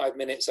 in 5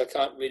 minutes, I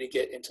can't really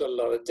get into a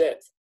lot of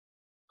depth.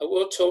 I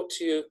will talk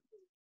to you, if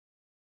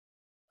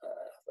I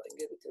can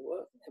get it to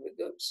work, here it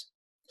goes.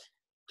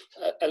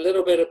 A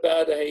little bit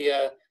about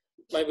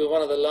maybe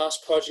one of the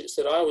last projects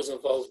that I was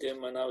involved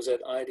in when I was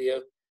at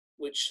IDEO,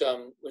 which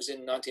was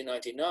in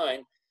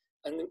 1999.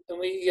 And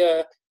we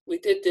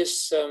did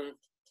this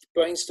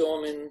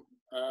brainstorming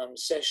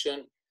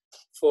session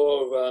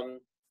for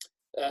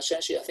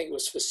actually, I think it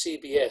was for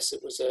CBS.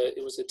 It was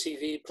a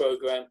TV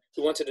program.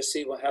 We wanted to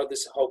see how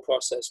this whole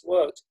process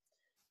worked,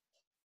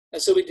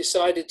 and so we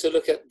decided to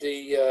look at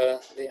the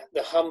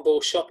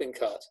humble shopping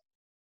cart,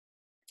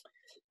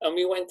 and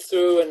we went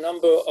through a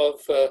number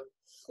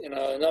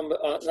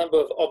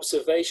of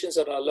observations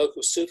at our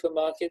local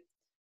supermarket,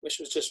 which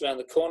was just around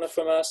the corner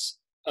from us.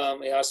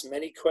 We asked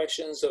many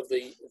questions of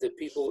the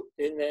people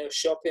in there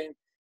shopping,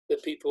 the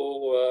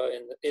people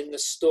in the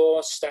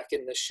store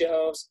stacking the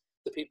shelves,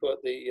 the people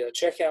at the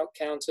checkout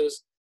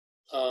counters,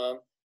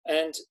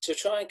 and to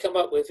try and come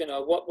up with,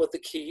 what were the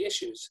key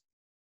issues.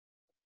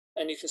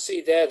 And you can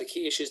see there the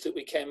key issues that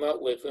we came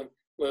up with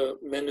were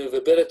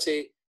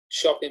maneuverability,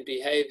 shopping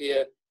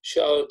behavior,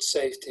 child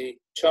safety,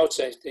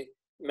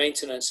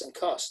 maintenance, and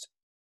cost.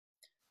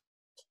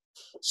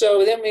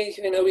 So then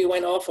we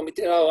went off and we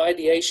did our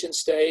ideation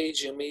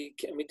stage, and we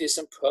did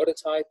some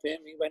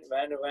prototyping. We went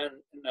around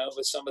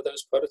with some of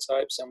those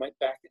prototypes and went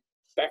back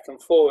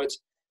and forwards.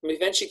 And we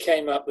eventually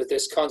came up with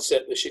this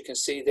concept, which you can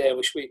see there,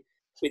 which we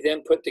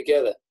then put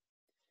together.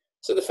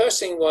 So the first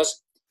thing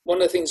was, one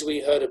of the things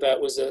we heard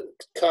about was that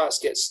carts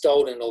get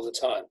stolen all the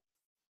time.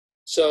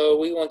 So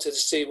we wanted to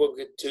see what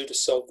we could do to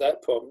solve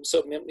that problem.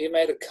 So we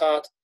made a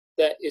cart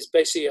that is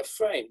basically a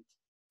frame.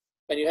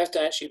 And you have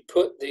to actually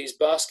put these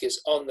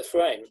baskets on the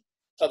frame.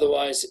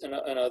 Otherwise,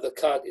 the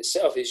cart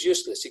itself is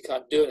useless. You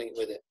can't do anything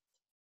with it.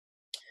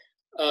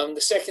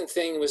 The second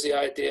thing was the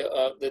idea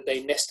that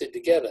they nested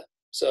together.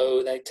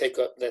 So they take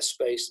up less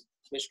space,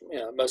 which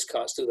most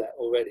carts do that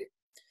already.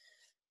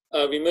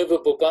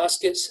 Removable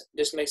baskets.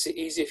 This makes it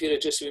easy for you to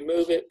just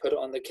remove it, put it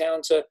on the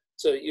counter,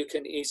 so that you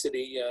can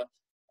easily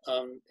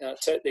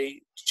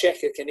the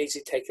checker can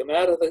easily take them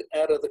out of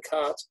the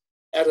cart,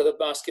 out of the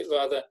basket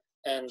rather,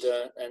 and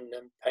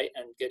pay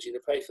and get you to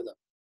pay for them.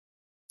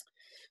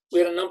 We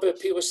had a number of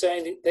people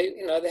saying they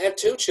had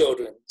 2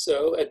 children,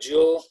 so a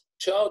dual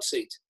child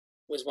seat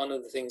was one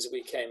of the things that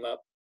we came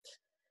up.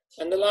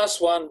 And the last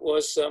one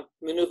was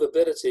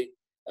maneuverability,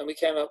 and we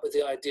came up with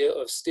the idea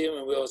of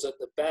steering wheels at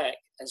the back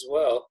as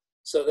well,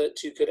 so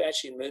that you could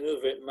actually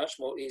maneuver it much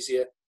more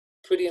easier.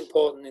 Pretty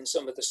important in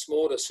some of the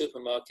smaller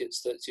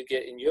supermarkets that you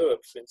get in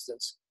Europe, for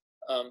instance.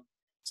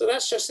 So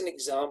that's just an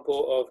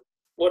example of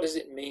what does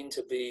it mean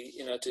to be,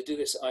 to do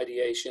this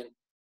ideation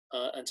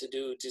and to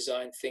do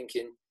design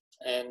thinking,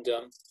 and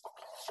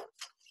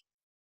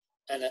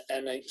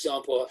an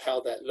example of how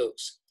that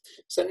looks.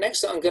 So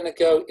next I'm going to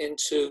go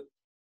into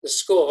the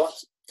score.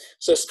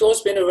 So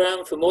SCORE's been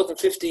around for more than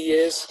 50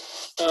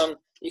 years.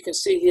 You can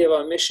see here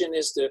our mission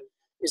is to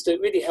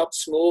really help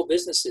small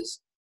businesses.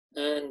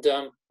 And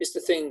it's the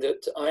thing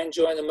that I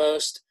enjoy the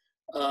most.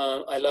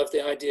 I love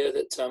the idea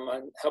that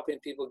I'm helping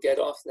people get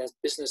off their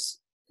business,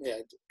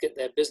 get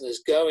their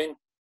business going,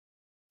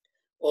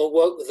 or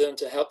work with them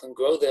to help them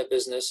grow their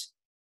business.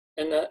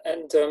 And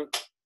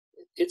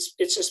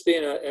it's just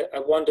been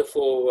a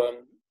wonderful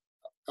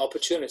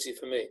opportunity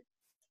for me.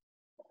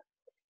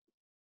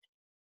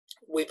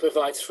 We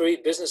provide free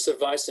business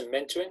advice and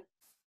mentoring.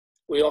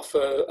 We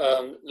offer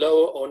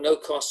low or no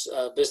cost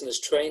business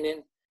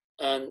training,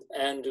 and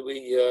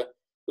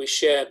we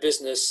share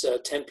business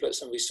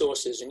templates and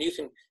resources. And you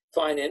can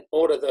find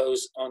all of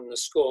those on the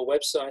SCORE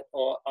website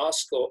or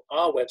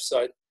our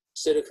website,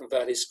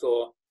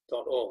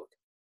 SiliconValleyScore.org.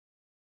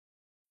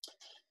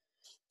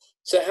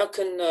 So how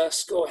can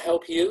SCORE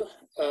help you?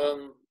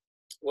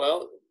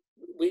 Well,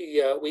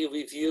 we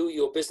review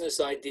your business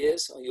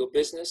ideas or your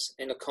business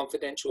in a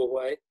confidential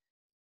way.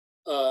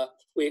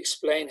 We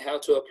explain how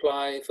to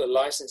apply for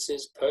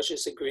licenses,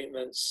 purchase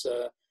agreements,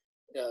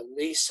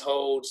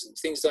 leaseholds, and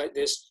things like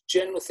this,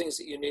 general things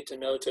that you need to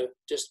know to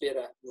just be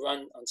able to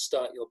run and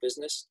start your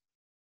business.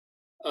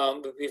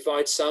 We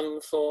provide some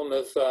form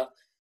of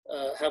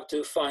how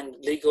to find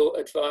legal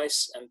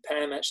advice, and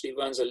Pam actually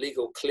runs a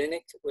legal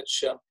clinic,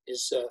 which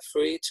is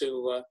free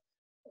to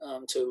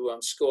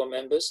SCORE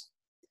members.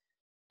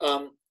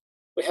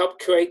 We help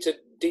create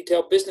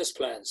detailed business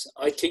plans.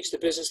 I teach the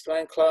business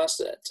plan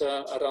class at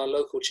our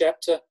local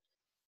chapter.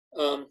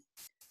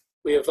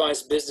 We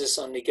advise business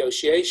on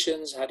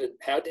negotiations, how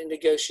to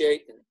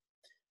negotiate,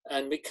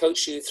 and we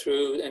coach you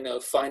through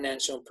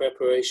financial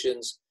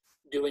preparations,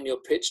 doing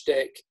your pitch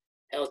deck,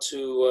 how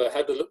to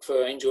look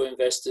for angel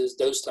investors,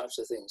 those types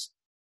of things.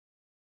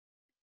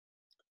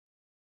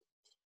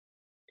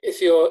 If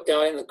you're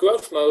in the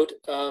growth mode,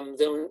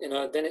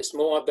 then it's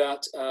more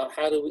about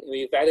how do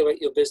we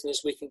evaluate your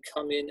business. We can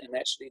come in and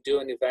actually do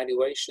an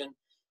evaluation.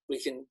 We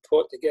can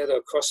put together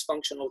a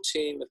cross-functional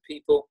team of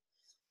people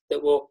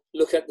that will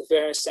look at the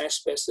various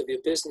aspects of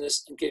your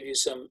business and give you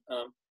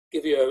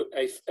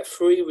a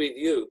free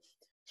review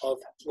of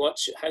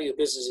how your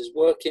business is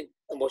working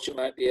and what you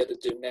might be able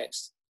to do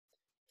next.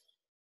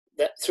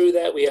 Through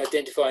that, we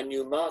identify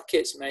new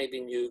markets, maybe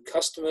new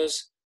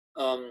customers,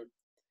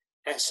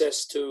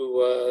 access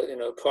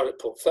to product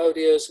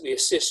portfolios. We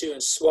assist you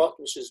in SWOT,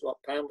 which is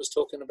what Pam was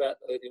talking about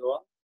earlier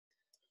on.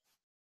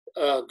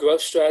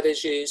 Growth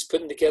strategies,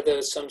 putting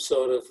together some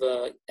sort of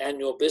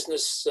annual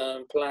business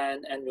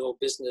plan, annual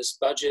business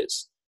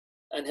budgets,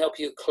 and help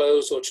you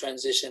close or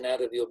transition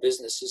out of your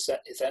business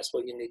if that's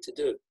what you need to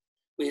do.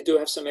 We do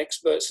have some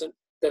experts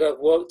that have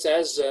worked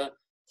as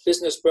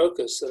business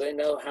brokers, so they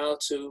know how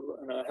to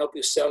help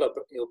you sell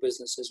your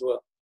business as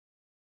well.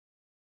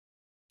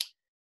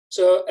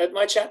 So at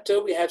my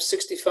chapter, we have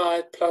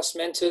 65 plus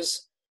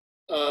mentors,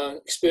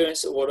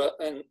 experienced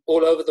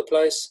all over the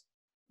place.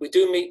 We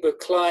do meet with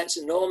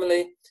clients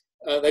normally.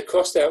 They're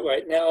crossed out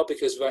right now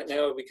because right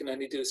now we can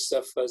only do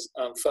stuff as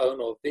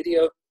phone or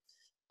video.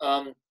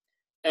 And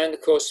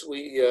of course,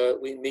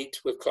 we meet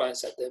with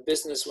clients at their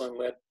business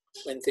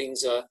when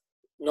things are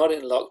not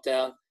in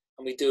lockdown,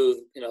 and we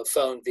do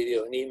phone,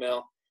 video, and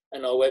email.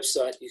 And our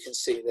website you can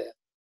see there.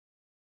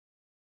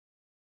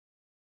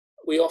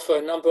 We offer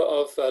a number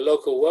of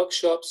local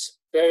workshops,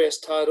 various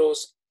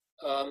titles,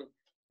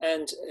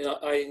 and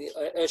I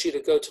urge you to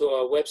go to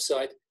our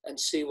website and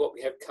see what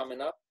we have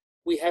coming up.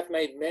 We have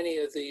made many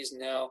of these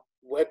now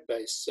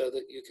web-based so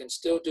that you can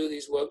still do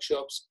these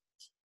workshops.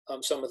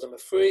 Some of them are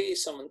free,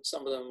 some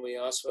of them we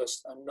ask for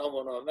a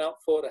nominal amount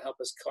for to help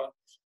us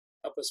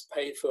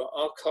pay for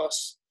our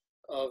costs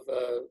of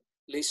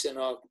leasing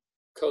our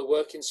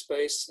co-working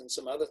space and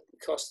some other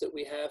costs that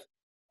we have.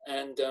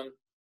 And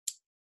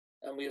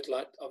we would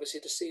like, obviously,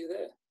 to see you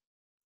there.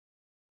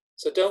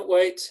 So don't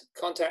wait,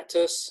 contact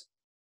us.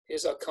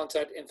 Here's our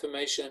contact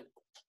information.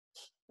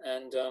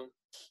 And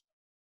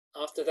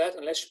after that,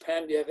 unless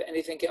Pam, do you have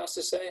anything else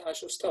to say? I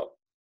shall stop.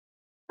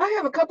 I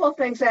have a couple of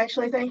things,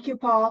 actually. Thank you,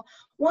 Paul.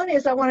 One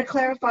is I want to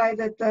clarify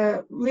that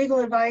the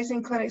Legal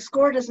Advising Clinic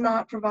SCORE does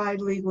not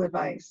provide legal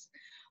advice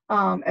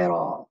at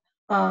all.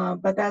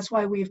 But that's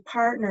why we've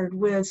partnered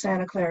with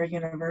Santa Clara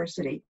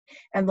University,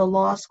 and the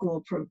law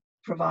school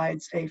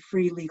provides a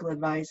free legal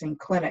advising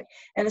clinic.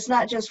 And it's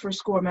not just for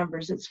SCORE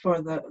members, it's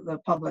for the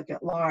public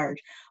at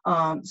large.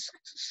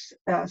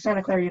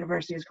 Santa Clara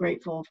University is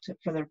grateful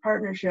for their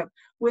partnership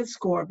with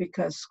SCORE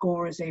because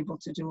SCORE is able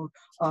to do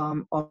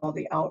all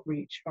the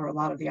outreach, or a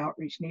lot of the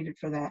outreach needed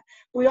for that.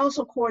 We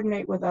also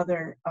coordinate with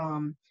other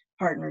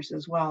partners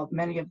as well.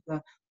 Many of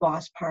the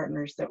BOSS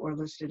partners that were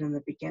listed in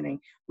the beginning,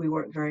 we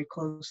work very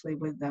closely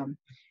with them.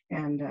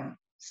 And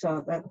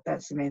so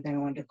that's the main thing I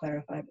wanted to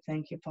clarify, but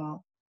thank you,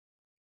 Paul.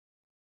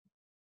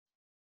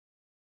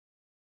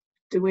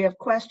 Do we have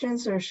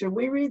questions, or should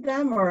we read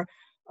them, or?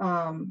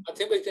 I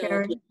think we're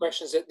going to do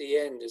questions at the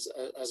end, as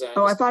I understand.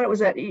 Oh, I thought it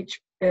was at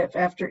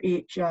after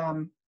each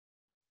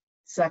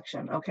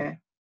section. Okay.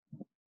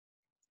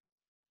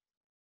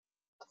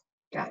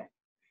 Got it.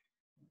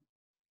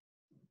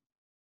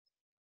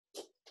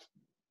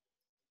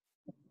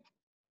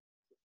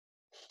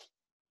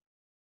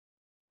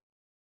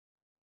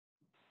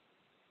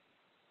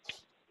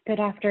 Good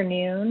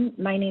afternoon.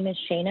 My name is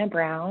Shaina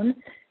Brown,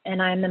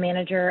 and I'm the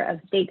Manager of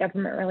State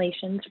Government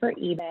Relations for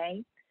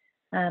eBay.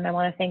 I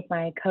want to thank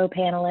my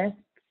co-panelists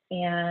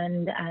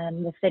and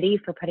the city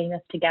for putting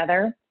this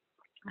together.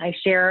 I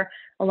share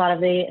a lot of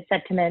the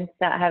sentiments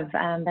that have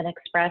been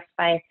expressed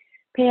by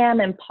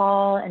Pam and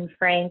Paul and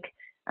Frank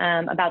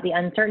about the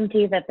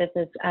uncertainty that this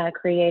is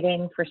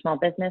creating for small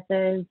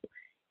businesses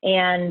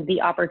and the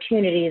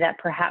opportunity that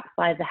perhaps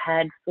lies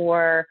ahead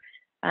for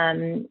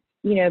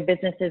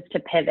businesses to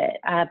pivot.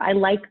 I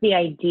like the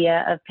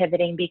idea of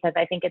pivoting because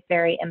I think it's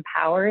very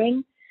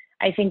empowering.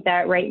 I think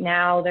that right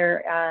now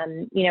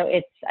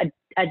it's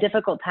a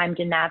difficult time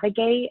to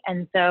navigate.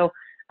 And so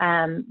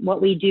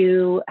what we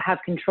do have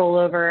control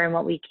over and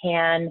what we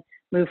can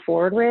move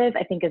forward with,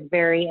 I think is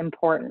very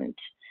important.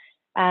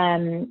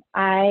 My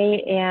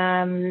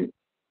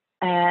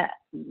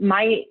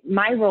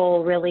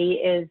role really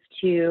is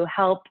to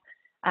help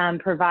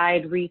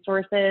provide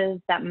resources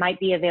that might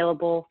be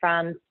available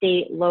from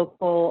state,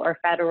 local, or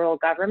federal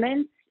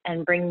governments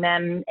and bring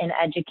them and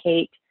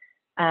educate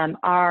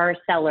our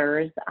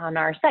sellers on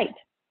our site.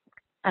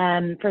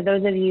 For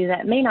those of you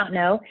that may not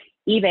know,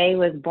 eBay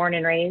was born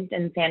and raised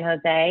in San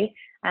Jose.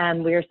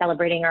 We are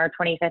celebrating our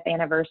 25th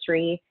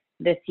anniversary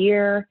this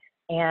year,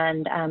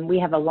 and we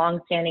have a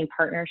long-standing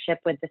partnership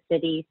with the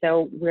city,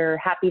 so we're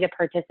happy to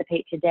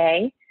participate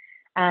today.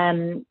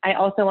 I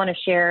also want to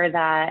share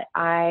that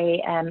I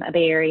am a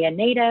Bay Area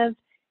native,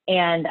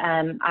 and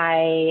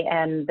I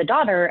am the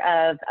daughter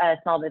of a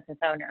small business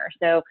owner.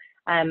 So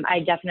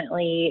I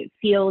definitely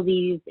feel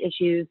these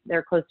issues.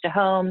 They're close to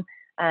home.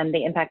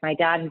 They impact my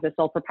dad, who's a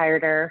sole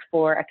proprietor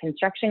for a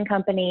construction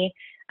company.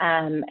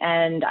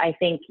 And I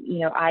think,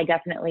 I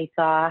definitely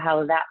saw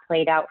how that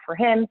played out for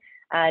him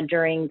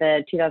during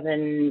the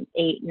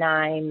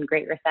 2008-9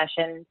 Great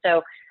Recession.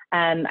 So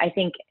I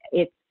think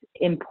it's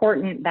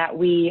important that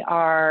we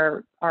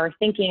are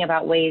thinking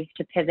about ways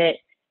to pivot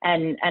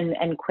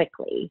and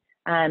quickly.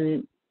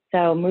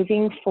 So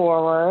moving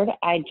forward,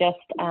 I just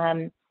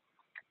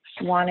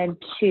wanted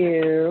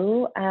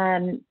to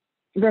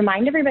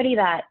remind everybody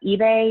that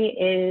eBay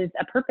is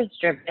a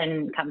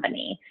purpose-driven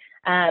company.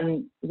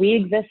 We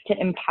exist to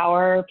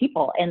empower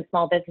people and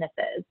small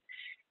businesses.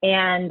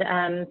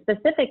 And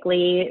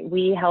specifically,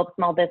 we help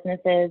small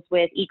businesses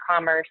with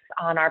e-commerce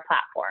on our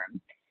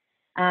platform.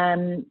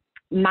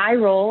 My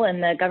role in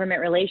the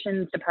government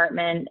relations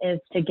department is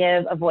to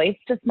give a voice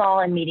to small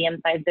and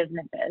medium-sized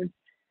businesses.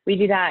 We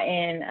do that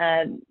in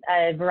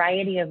a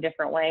variety of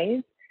different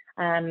ways.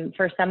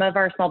 For some of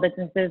our small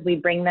businesses, we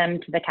bring them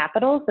to the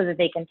Capitol so that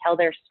they can tell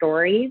their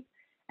stories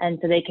and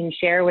so they can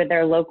share with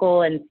their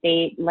local and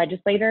state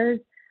legislators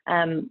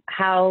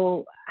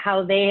how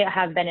they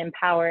have been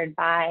empowered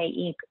by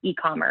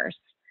e-commerce.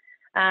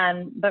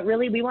 But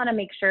really, we want to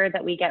make sure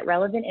that we get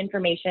relevant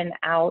information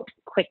out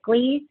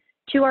quickly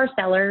to our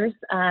sellers.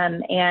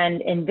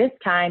 And in this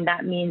time,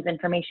 that means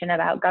information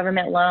about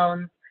government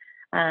loans,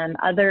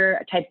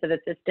 other types of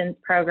assistance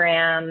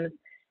programs,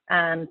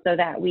 so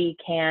that we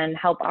can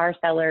help our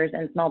sellers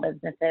and small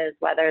businesses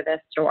weather this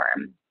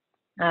storm.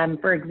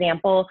 For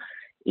example,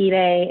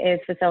 eBay is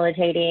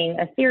facilitating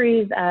a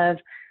series of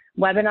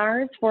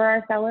webinars for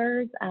our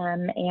sellers.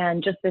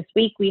 And just this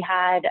week, we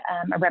had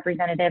a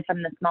representative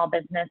from the Small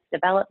Business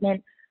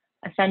Development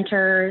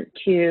Center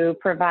to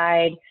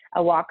provide a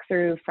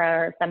walkthrough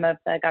for some of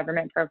the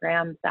government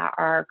programs that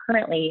are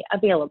currently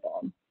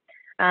available.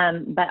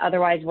 But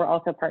otherwise, we're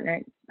also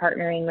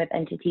partnering with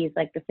entities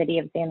like the City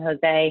of San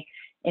Jose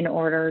in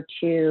order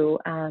to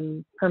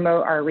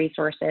promote our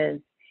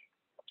resources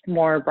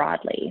more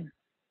broadly.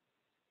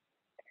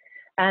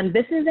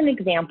 This is an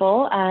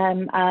example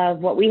of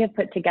what we have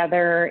put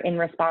together in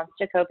response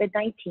to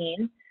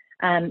COVID-19.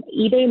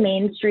 eBay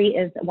Main Street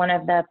is one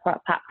of the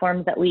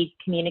platforms that we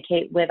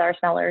communicate with our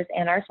sellers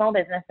and our small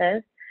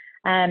businesses.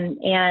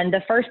 And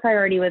the first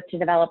priority was to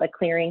develop a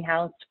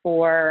clearinghouse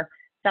for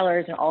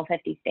sellers in all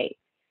 50 states.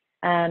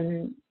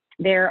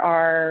 There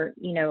are,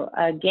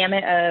 a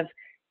gamut of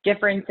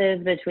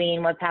differences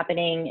between what's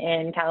happening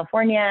in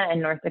California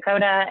and North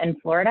Dakota and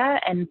Florida.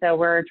 And so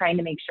we're trying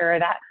to make sure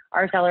that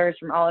our sellers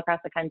from all across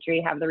the country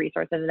have the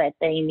resources that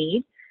they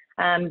need.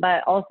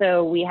 But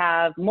also we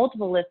have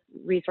multiple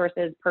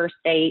resources per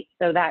state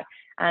so that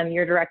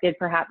you're directed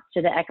perhaps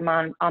to the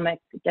Economic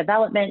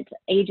Development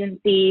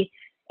Agency,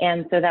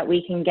 and so that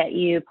we can get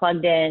you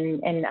plugged in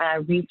and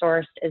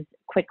resourced as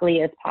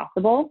quickly as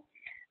possible.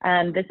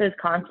 This is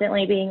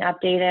constantly being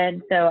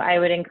updated, so I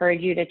would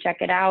encourage you to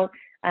check it out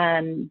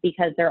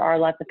because there are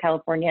lots of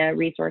California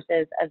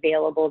resources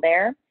available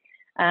there.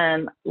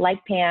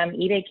 Like Pam,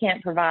 eBay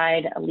can't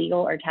provide legal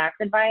or tax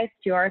advice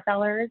to our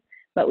sellers,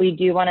 but we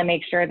do want to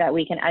make sure that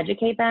we can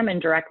educate them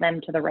and direct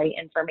them to the right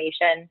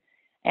information.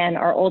 And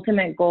our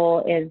ultimate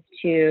goal is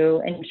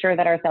to ensure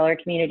that our seller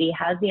community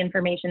has the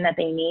information that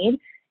they need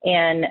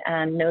and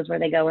knows where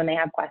they go when they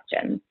have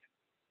questions.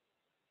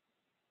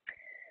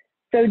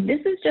 So this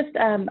is just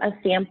a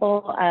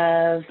sample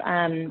of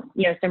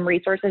some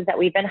resources that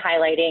we've been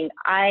highlighting.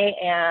 I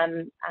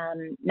am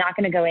not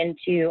going to go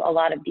into a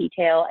lot of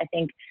detail. I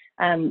think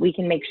we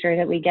can make sure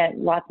that we get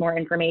lots more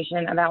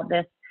information about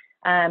this.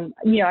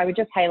 You know, I would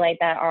just highlight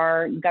that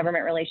our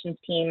government relations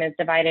team is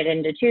divided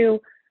into two.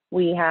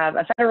 We have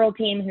a federal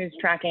team who's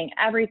tracking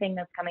everything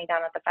that's coming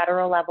down at the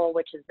federal level,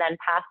 which is then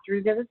passed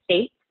through to the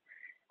states.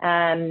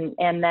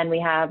 And then we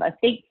have a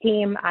state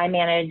team. I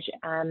manage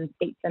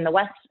states in the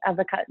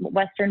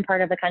western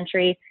part of the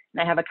country,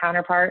 and I have a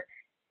counterpart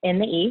in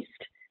the east.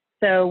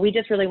 So we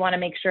just really want to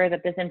make sure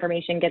that this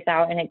information gets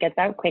out and it gets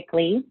out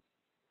quickly.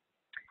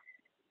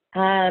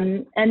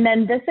 And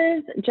then this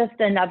is just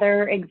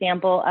another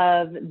example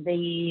of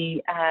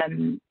the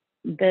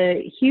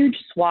huge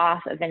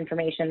swath of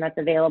information that's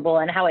available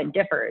and how it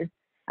differs.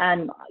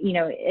 You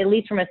know, at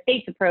least from a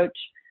state's approach,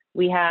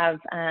 we have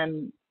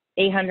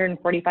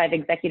 845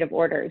 executive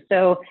orders.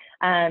 So,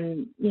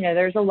 you know,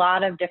 there's a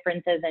lot of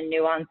differences and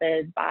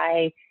nuances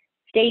by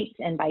states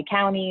and by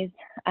counties.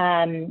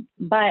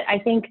 But I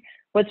think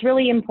what's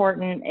really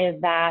important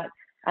is that,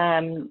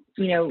 you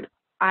know,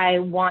 I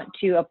want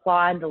to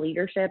applaud the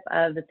leadership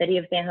of the city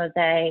of San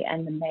Jose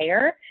and the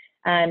mayor.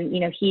 You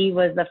know, he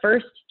was the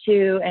first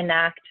to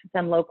enact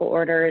some local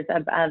orders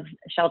of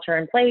shelter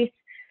in place.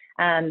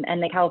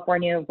 And the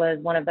California was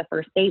one of the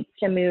first states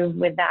to move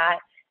with that.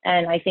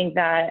 And I think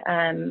that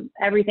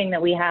everything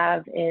that we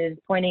have is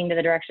pointing to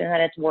the direction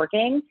that it's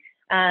working.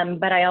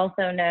 But I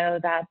also know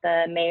that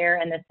the mayor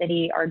and the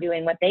city are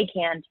doing what they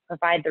can to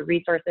provide the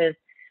resources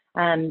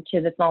to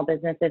the small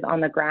businesses on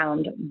the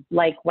ground,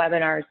 like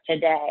webinars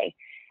today.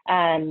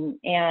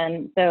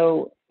 And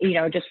so, you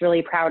know, just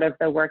really proud of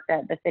the work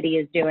that the city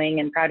is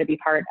doing and proud to be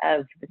part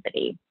of the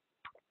city.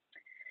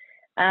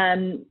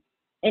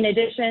 In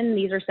addition,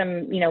 these are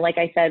some, you know, like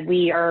I said,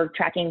 we are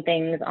tracking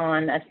things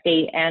on a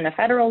state and a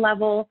federal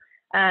level.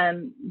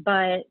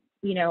 But,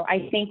 you know,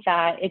 I think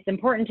that it's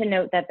important to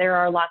note that there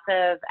are lots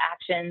of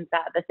actions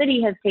that the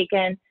city has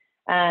taken,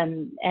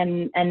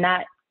 and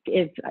that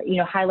is, you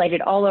know,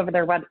 highlighted all over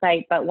their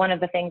website. But one of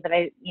the things that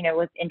I, you know,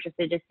 was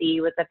interested to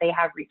see was that they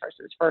have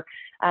resources for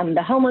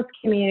the homeless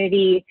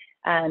community.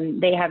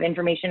 They have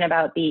information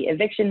about the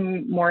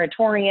eviction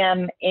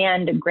moratorium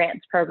and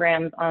grants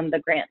programs on the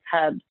Grants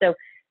Hub. So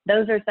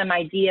those are some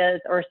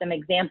ideas or some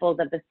examples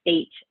of the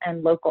state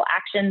and local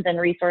actions and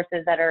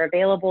resources that are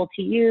available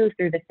to you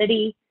through the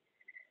city.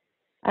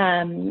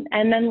 And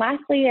then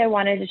lastly, I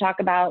wanted to talk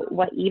about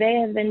what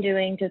eBay has been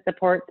doing to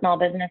support small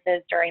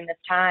businesses during this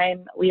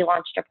time. We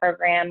launched a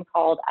program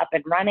called Up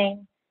and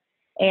Running.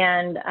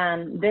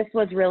 And this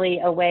was really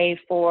a way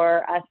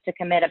for us to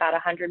commit about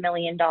 $100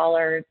 million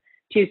to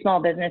small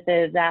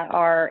businesses that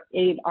are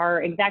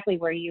exactly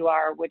where you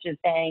are, which is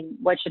saying,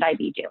 what should I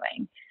be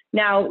doing?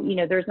 Now, you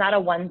know, it's not a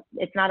one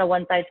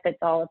size fits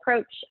all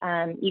approach.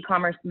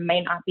 E-commerce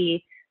may not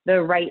be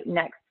the right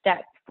next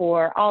step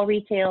for all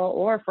retail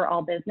or for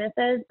all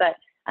businesses, but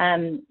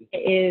it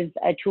is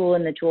a tool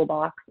in the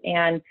toolbox.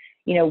 And,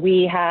 you know,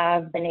 we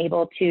have been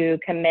able to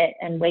commit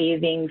and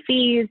waiving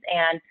fees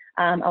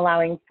and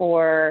allowing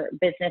for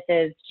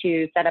businesses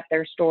to set up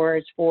their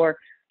stores for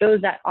those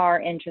that are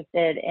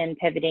interested in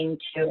pivoting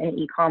to an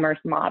e-commerce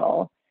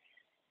model.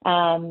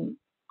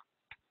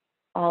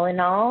 All in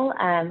all,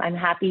 I'm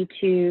happy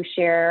to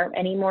share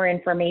any more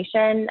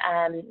information.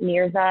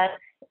 Mirza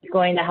is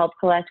going to help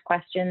collect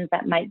questions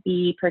that might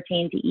be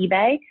pertain to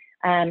eBay,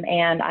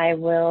 and I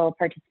will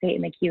participate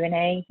in the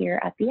Q&A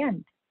here at the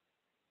end.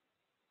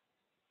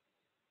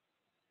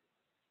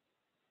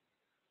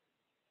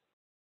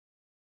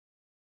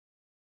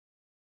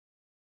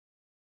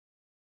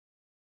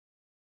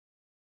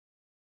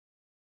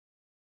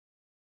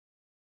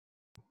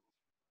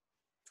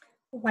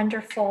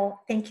 Wonderful.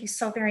 Thank you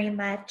so very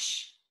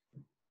much,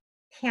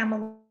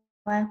 Pamela,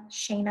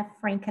 Shaina,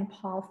 Frank, and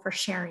Paul for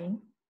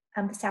sharing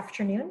this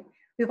afternoon.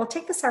 We will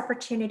take this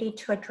opportunity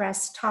to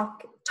address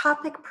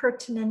topic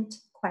pertinent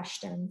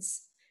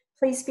questions.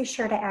 Please be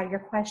sure to add your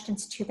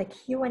questions to the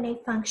Q&A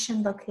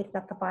function located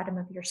at the bottom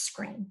of your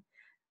screen.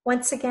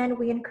 Once again,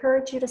 we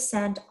encourage you to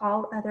send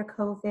all other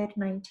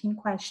COVID-19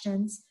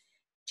 questions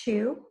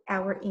to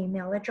our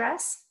email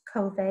address,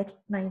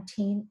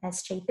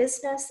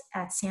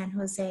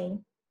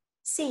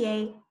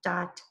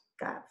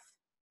 covid19sjbusiness@sanjoseca.gov.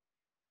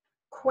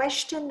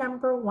 Question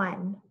number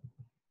 1,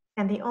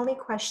 and the only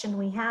question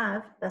we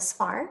have thus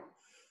far,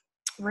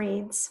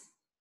 reads,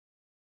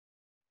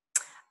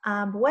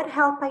 what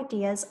help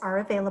ideas are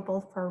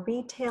available for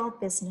retail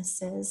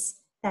businesses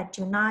that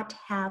do not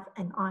have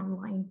an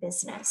online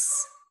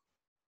business?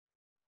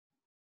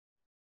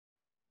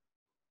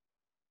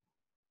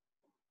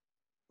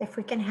 If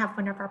we can have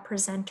one of our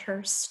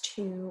presenters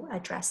to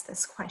address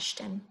this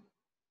question.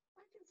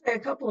 I can say a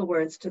couple of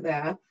words to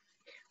that.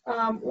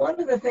 One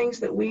of the things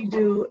that we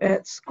do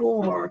at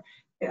SCORE,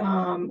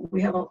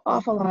 we have an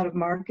awful lot of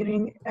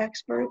marketing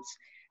experts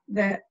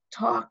that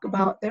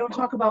they don't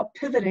talk about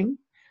pivoting,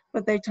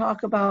 but they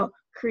talk about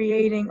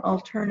creating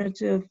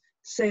alternative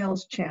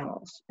sales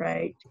channels,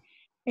 right?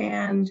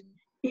 And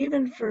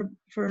even for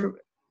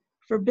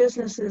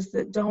businesses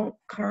that don't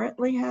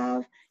currently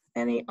have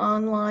any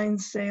online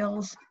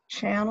sales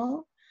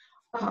channel,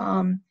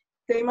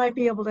 they might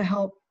be able to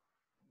help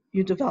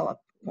you develop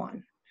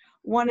one.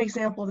 one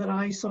example that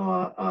I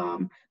saw,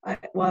 I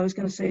was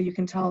going to say, you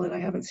can tell that I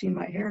haven't seen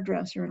my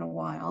hairdresser in a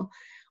while.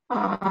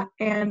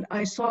 And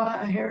I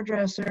saw a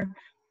hairdresser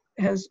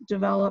has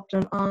developed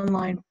an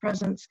online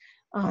presence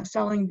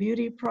selling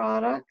beauty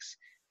products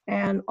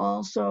and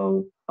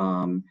also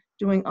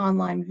doing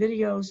online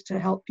videos to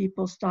help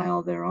people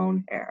style their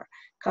own hair,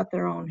 cut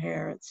their own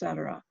hair,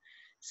 etc.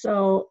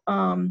 So,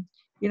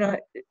 you know,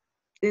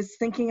 it's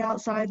thinking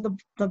outside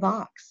the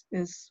box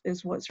is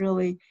what's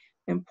really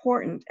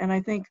important. And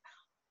I think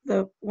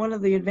one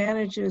of the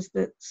advantages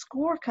that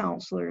SCORE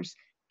counselors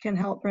can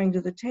help bring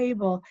to the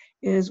table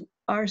is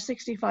our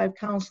 65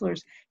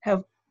 counselors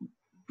have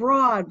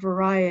broad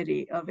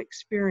variety of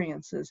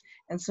experiences.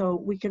 And so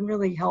we can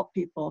really help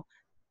people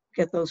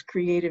get those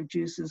creative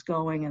juices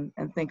going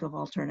and think of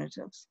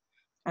alternatives.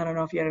 I don't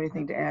know if you had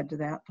anything to add to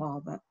that,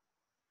 Paul, but.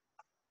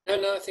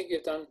 No, I think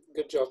you've done a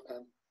good job,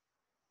 Pam.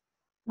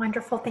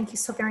 Wonderful. Thank you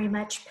so very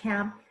much,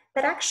 Pam.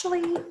 That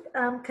actually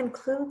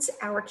concludes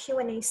our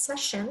Q&A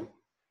session.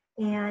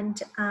 And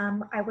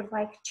I would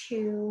like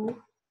to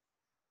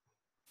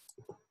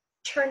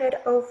turn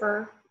it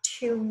over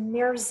to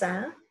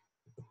Mirza,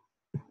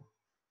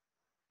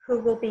 who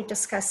will be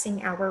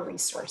discussing our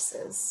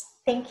resources.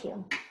 Thank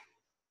you.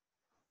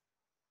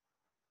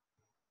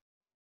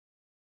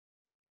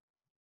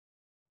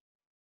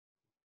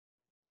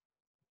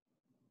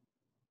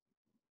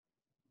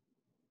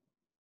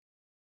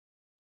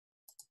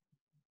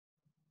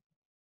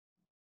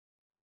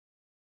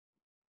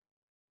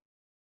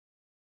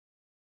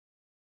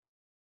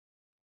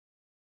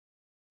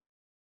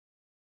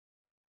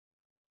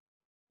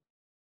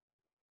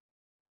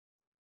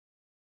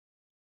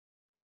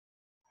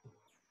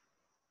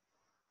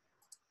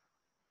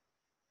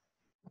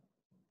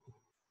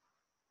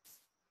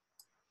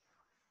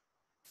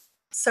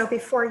 So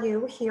before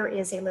you, here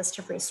is a list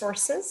of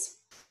resources.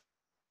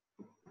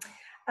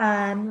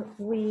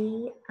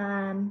 We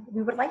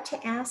would like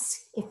to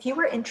ask if you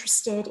are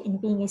interested in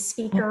being a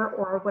speaker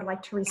or would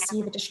like to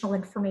receive additional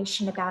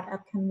information about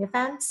upcoming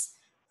events,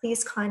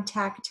 please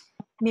contact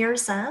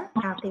Mirza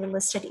at the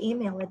listed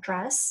email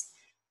address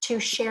to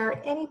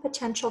share any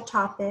potential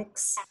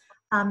topics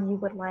you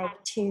would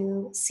like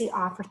to see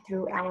offered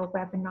through our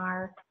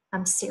webinar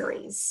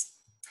series.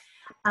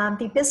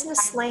 The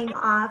business laying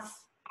off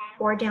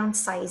or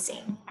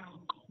downsizing.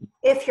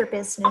 If your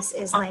business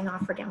is laying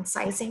off or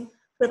downsizing,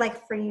 we'd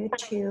like for you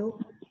to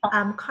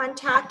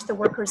contact the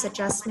Workers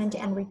Adjustment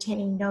and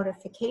Retaining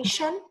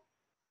Notification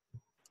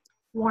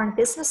Warren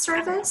Business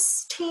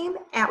Service team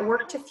at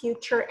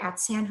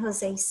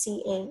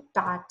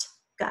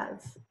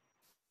worktofuture@sanjoseca.gov.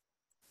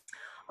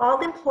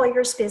 All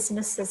employers,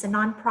 businesses, and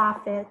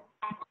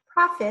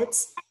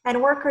nonprofits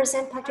and workers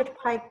impacted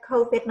by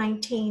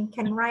COVID-19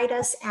 can write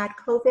us at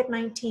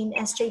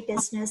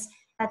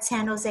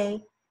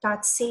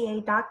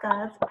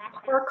COVID-19sjbusiness@sanjose.ca.gov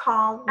or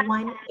call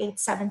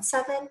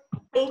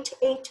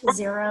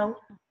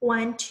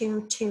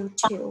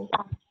 1-877-880-1222.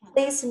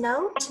 Please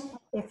note,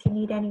 if you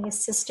need any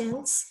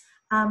assistance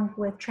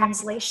with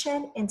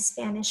translation in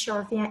Spanish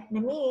or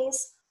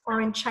Vietnamese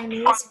or in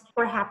Chinese,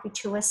 we're happy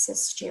to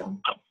assist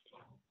you.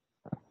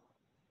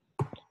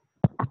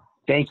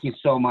 Thank you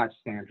so much,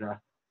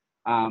 Sandra.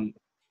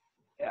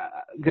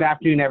 Good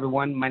afternoon,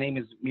 everyone. My name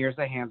is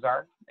Mirza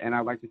Hamzar, and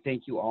I'd like to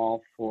thank you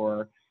all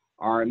for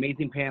our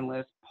amazing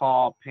panelists,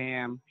 Paul,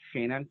 Pam,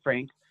 Shaina, and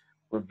Frank.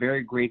 We're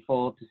very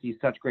grateful to see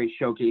such great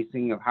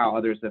showcasing of how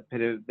others have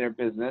pivoted their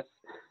business.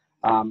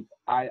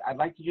 I'd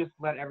like to just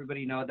let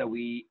everybody know that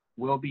we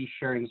will be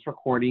sharing this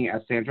recording,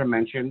 as Sandra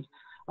mentioned,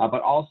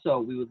 but also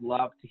we would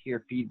love to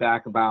hear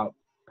feedback about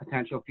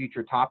potential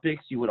future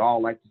topics you would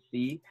all like to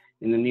see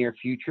in the near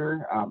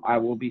future. I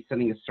will be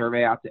sending a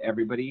survey out to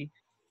everybody,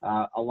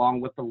 along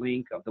with the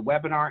link of the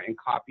webinar and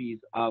copies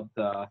of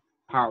the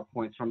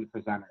PowerPoints from the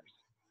presenters.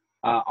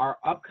 Our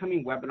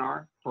upcoming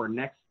webinar for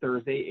next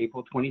Thursday,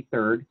 April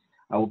 23rd,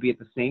 will be at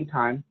the same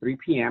time, 3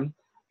 p.m.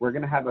 We're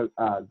going to have a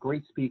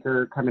great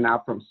speaker coming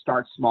out from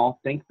Start Small,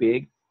 Think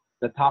Big.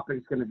 The topic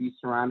is going to be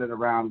surrounded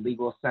around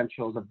legal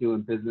essentials of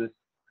doing business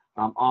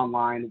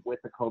online with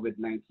the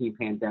COVID-19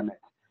 pandemic.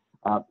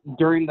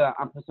 During the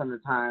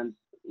unprecedented times,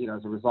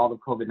 as a result of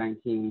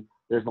COVID-19,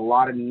 there's a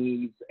lot of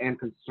needs and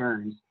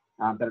concerns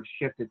that have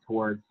shifted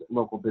towards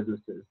local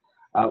businesses.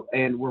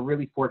 And we're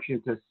really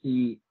fortunate to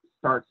see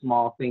Start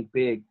Small, Think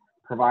Big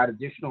provide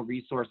additional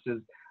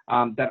resources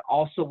that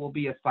also will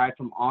be, aside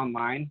from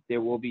online,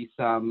 there will be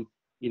some,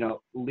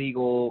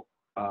 legal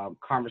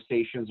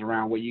conversations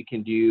around what you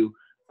can do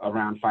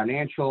around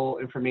financial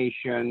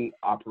information,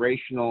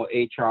 operational,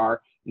 HR,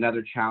 and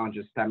other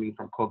challenges stemming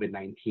from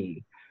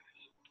COVID-19.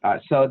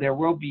 So there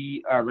will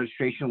be a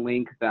registration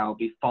link that will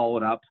be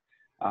followed up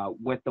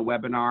with the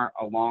webinar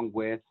along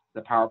with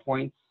the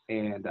PowerPoints.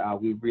 And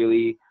we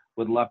really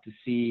would love to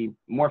see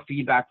more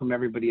feedback from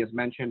everybody as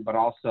mentioned, but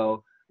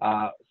also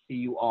see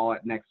you all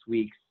at next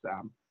week's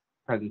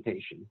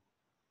presentation.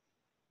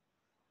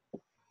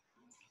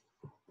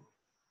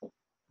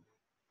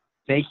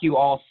 Thank you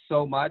all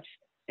so much.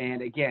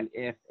 And again,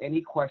 if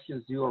any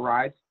questions do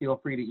arise, feel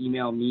free to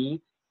email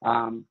me.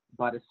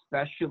 but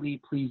especially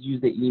please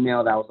use the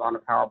email that was on the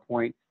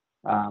PowerPoint,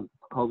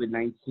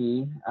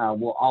 COVID-19.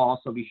 We'll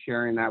also be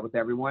sharing that with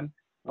everyone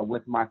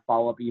with my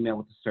follow-up email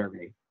with the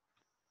survey.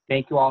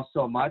 Thank you all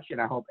so much,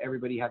 and I hope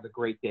everybody has a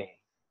great day.